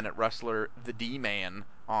independent wrestler, the D-Man,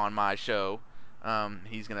 on my show.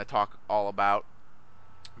 He's going to talk all about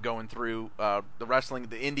going through the wrestling,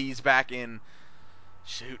 the indies back in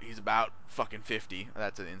shoot, he's about fucking 50.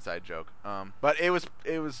 That's an inside joke. But it was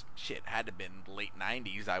shit. Had to have been late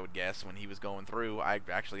 90s, I would guess, when he was going through. I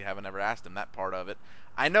actually haven't ever asked him that part of it.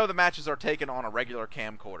 I know the matches are taken on a regular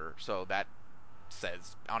camcorder, so that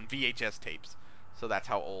says on VHS tapes. So that's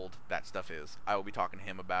how old that stuff is. I will be talking to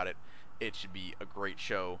him about it. It should be a great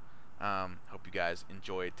show. Hope you guys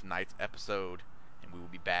enjoyed tonight's episode, and we will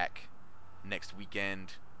be back next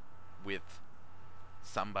weekend with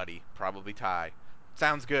somebody, probably Ty.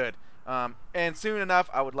 Sounds good. And soon enough,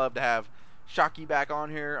 I would love to have Shockey back on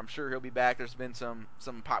here. I'm sure he'll be back. There's been some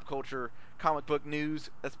pop culture comic book news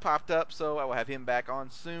that's popped up, so I will have him back on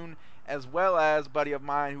soon, as well as a buddy of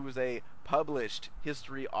mine who is a published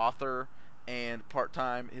history author and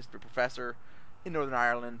part-time history professor in Northern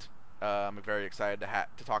Ireland. I'm very excited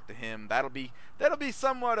to talk to him. That'll be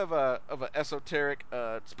somewhat of a esoteric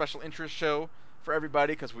special interest show for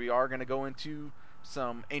everybody because we are going to go into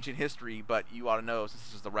some ancient history, but you ought to know, since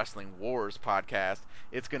this is the Wrestling Wars podcast,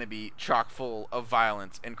 it's going to be chock full of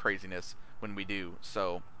violence and craziness when we do.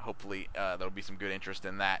 So hopefully there'll be some good interest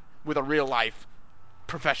in that with a real life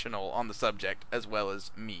professional on the subject as well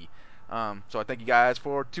as me. So I thank you guys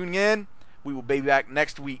for tuning in. We will be back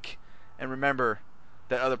next week. And remember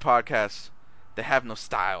that other podcasts, they have no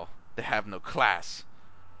style, they have no class,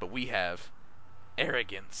 but we have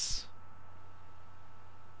arrogance.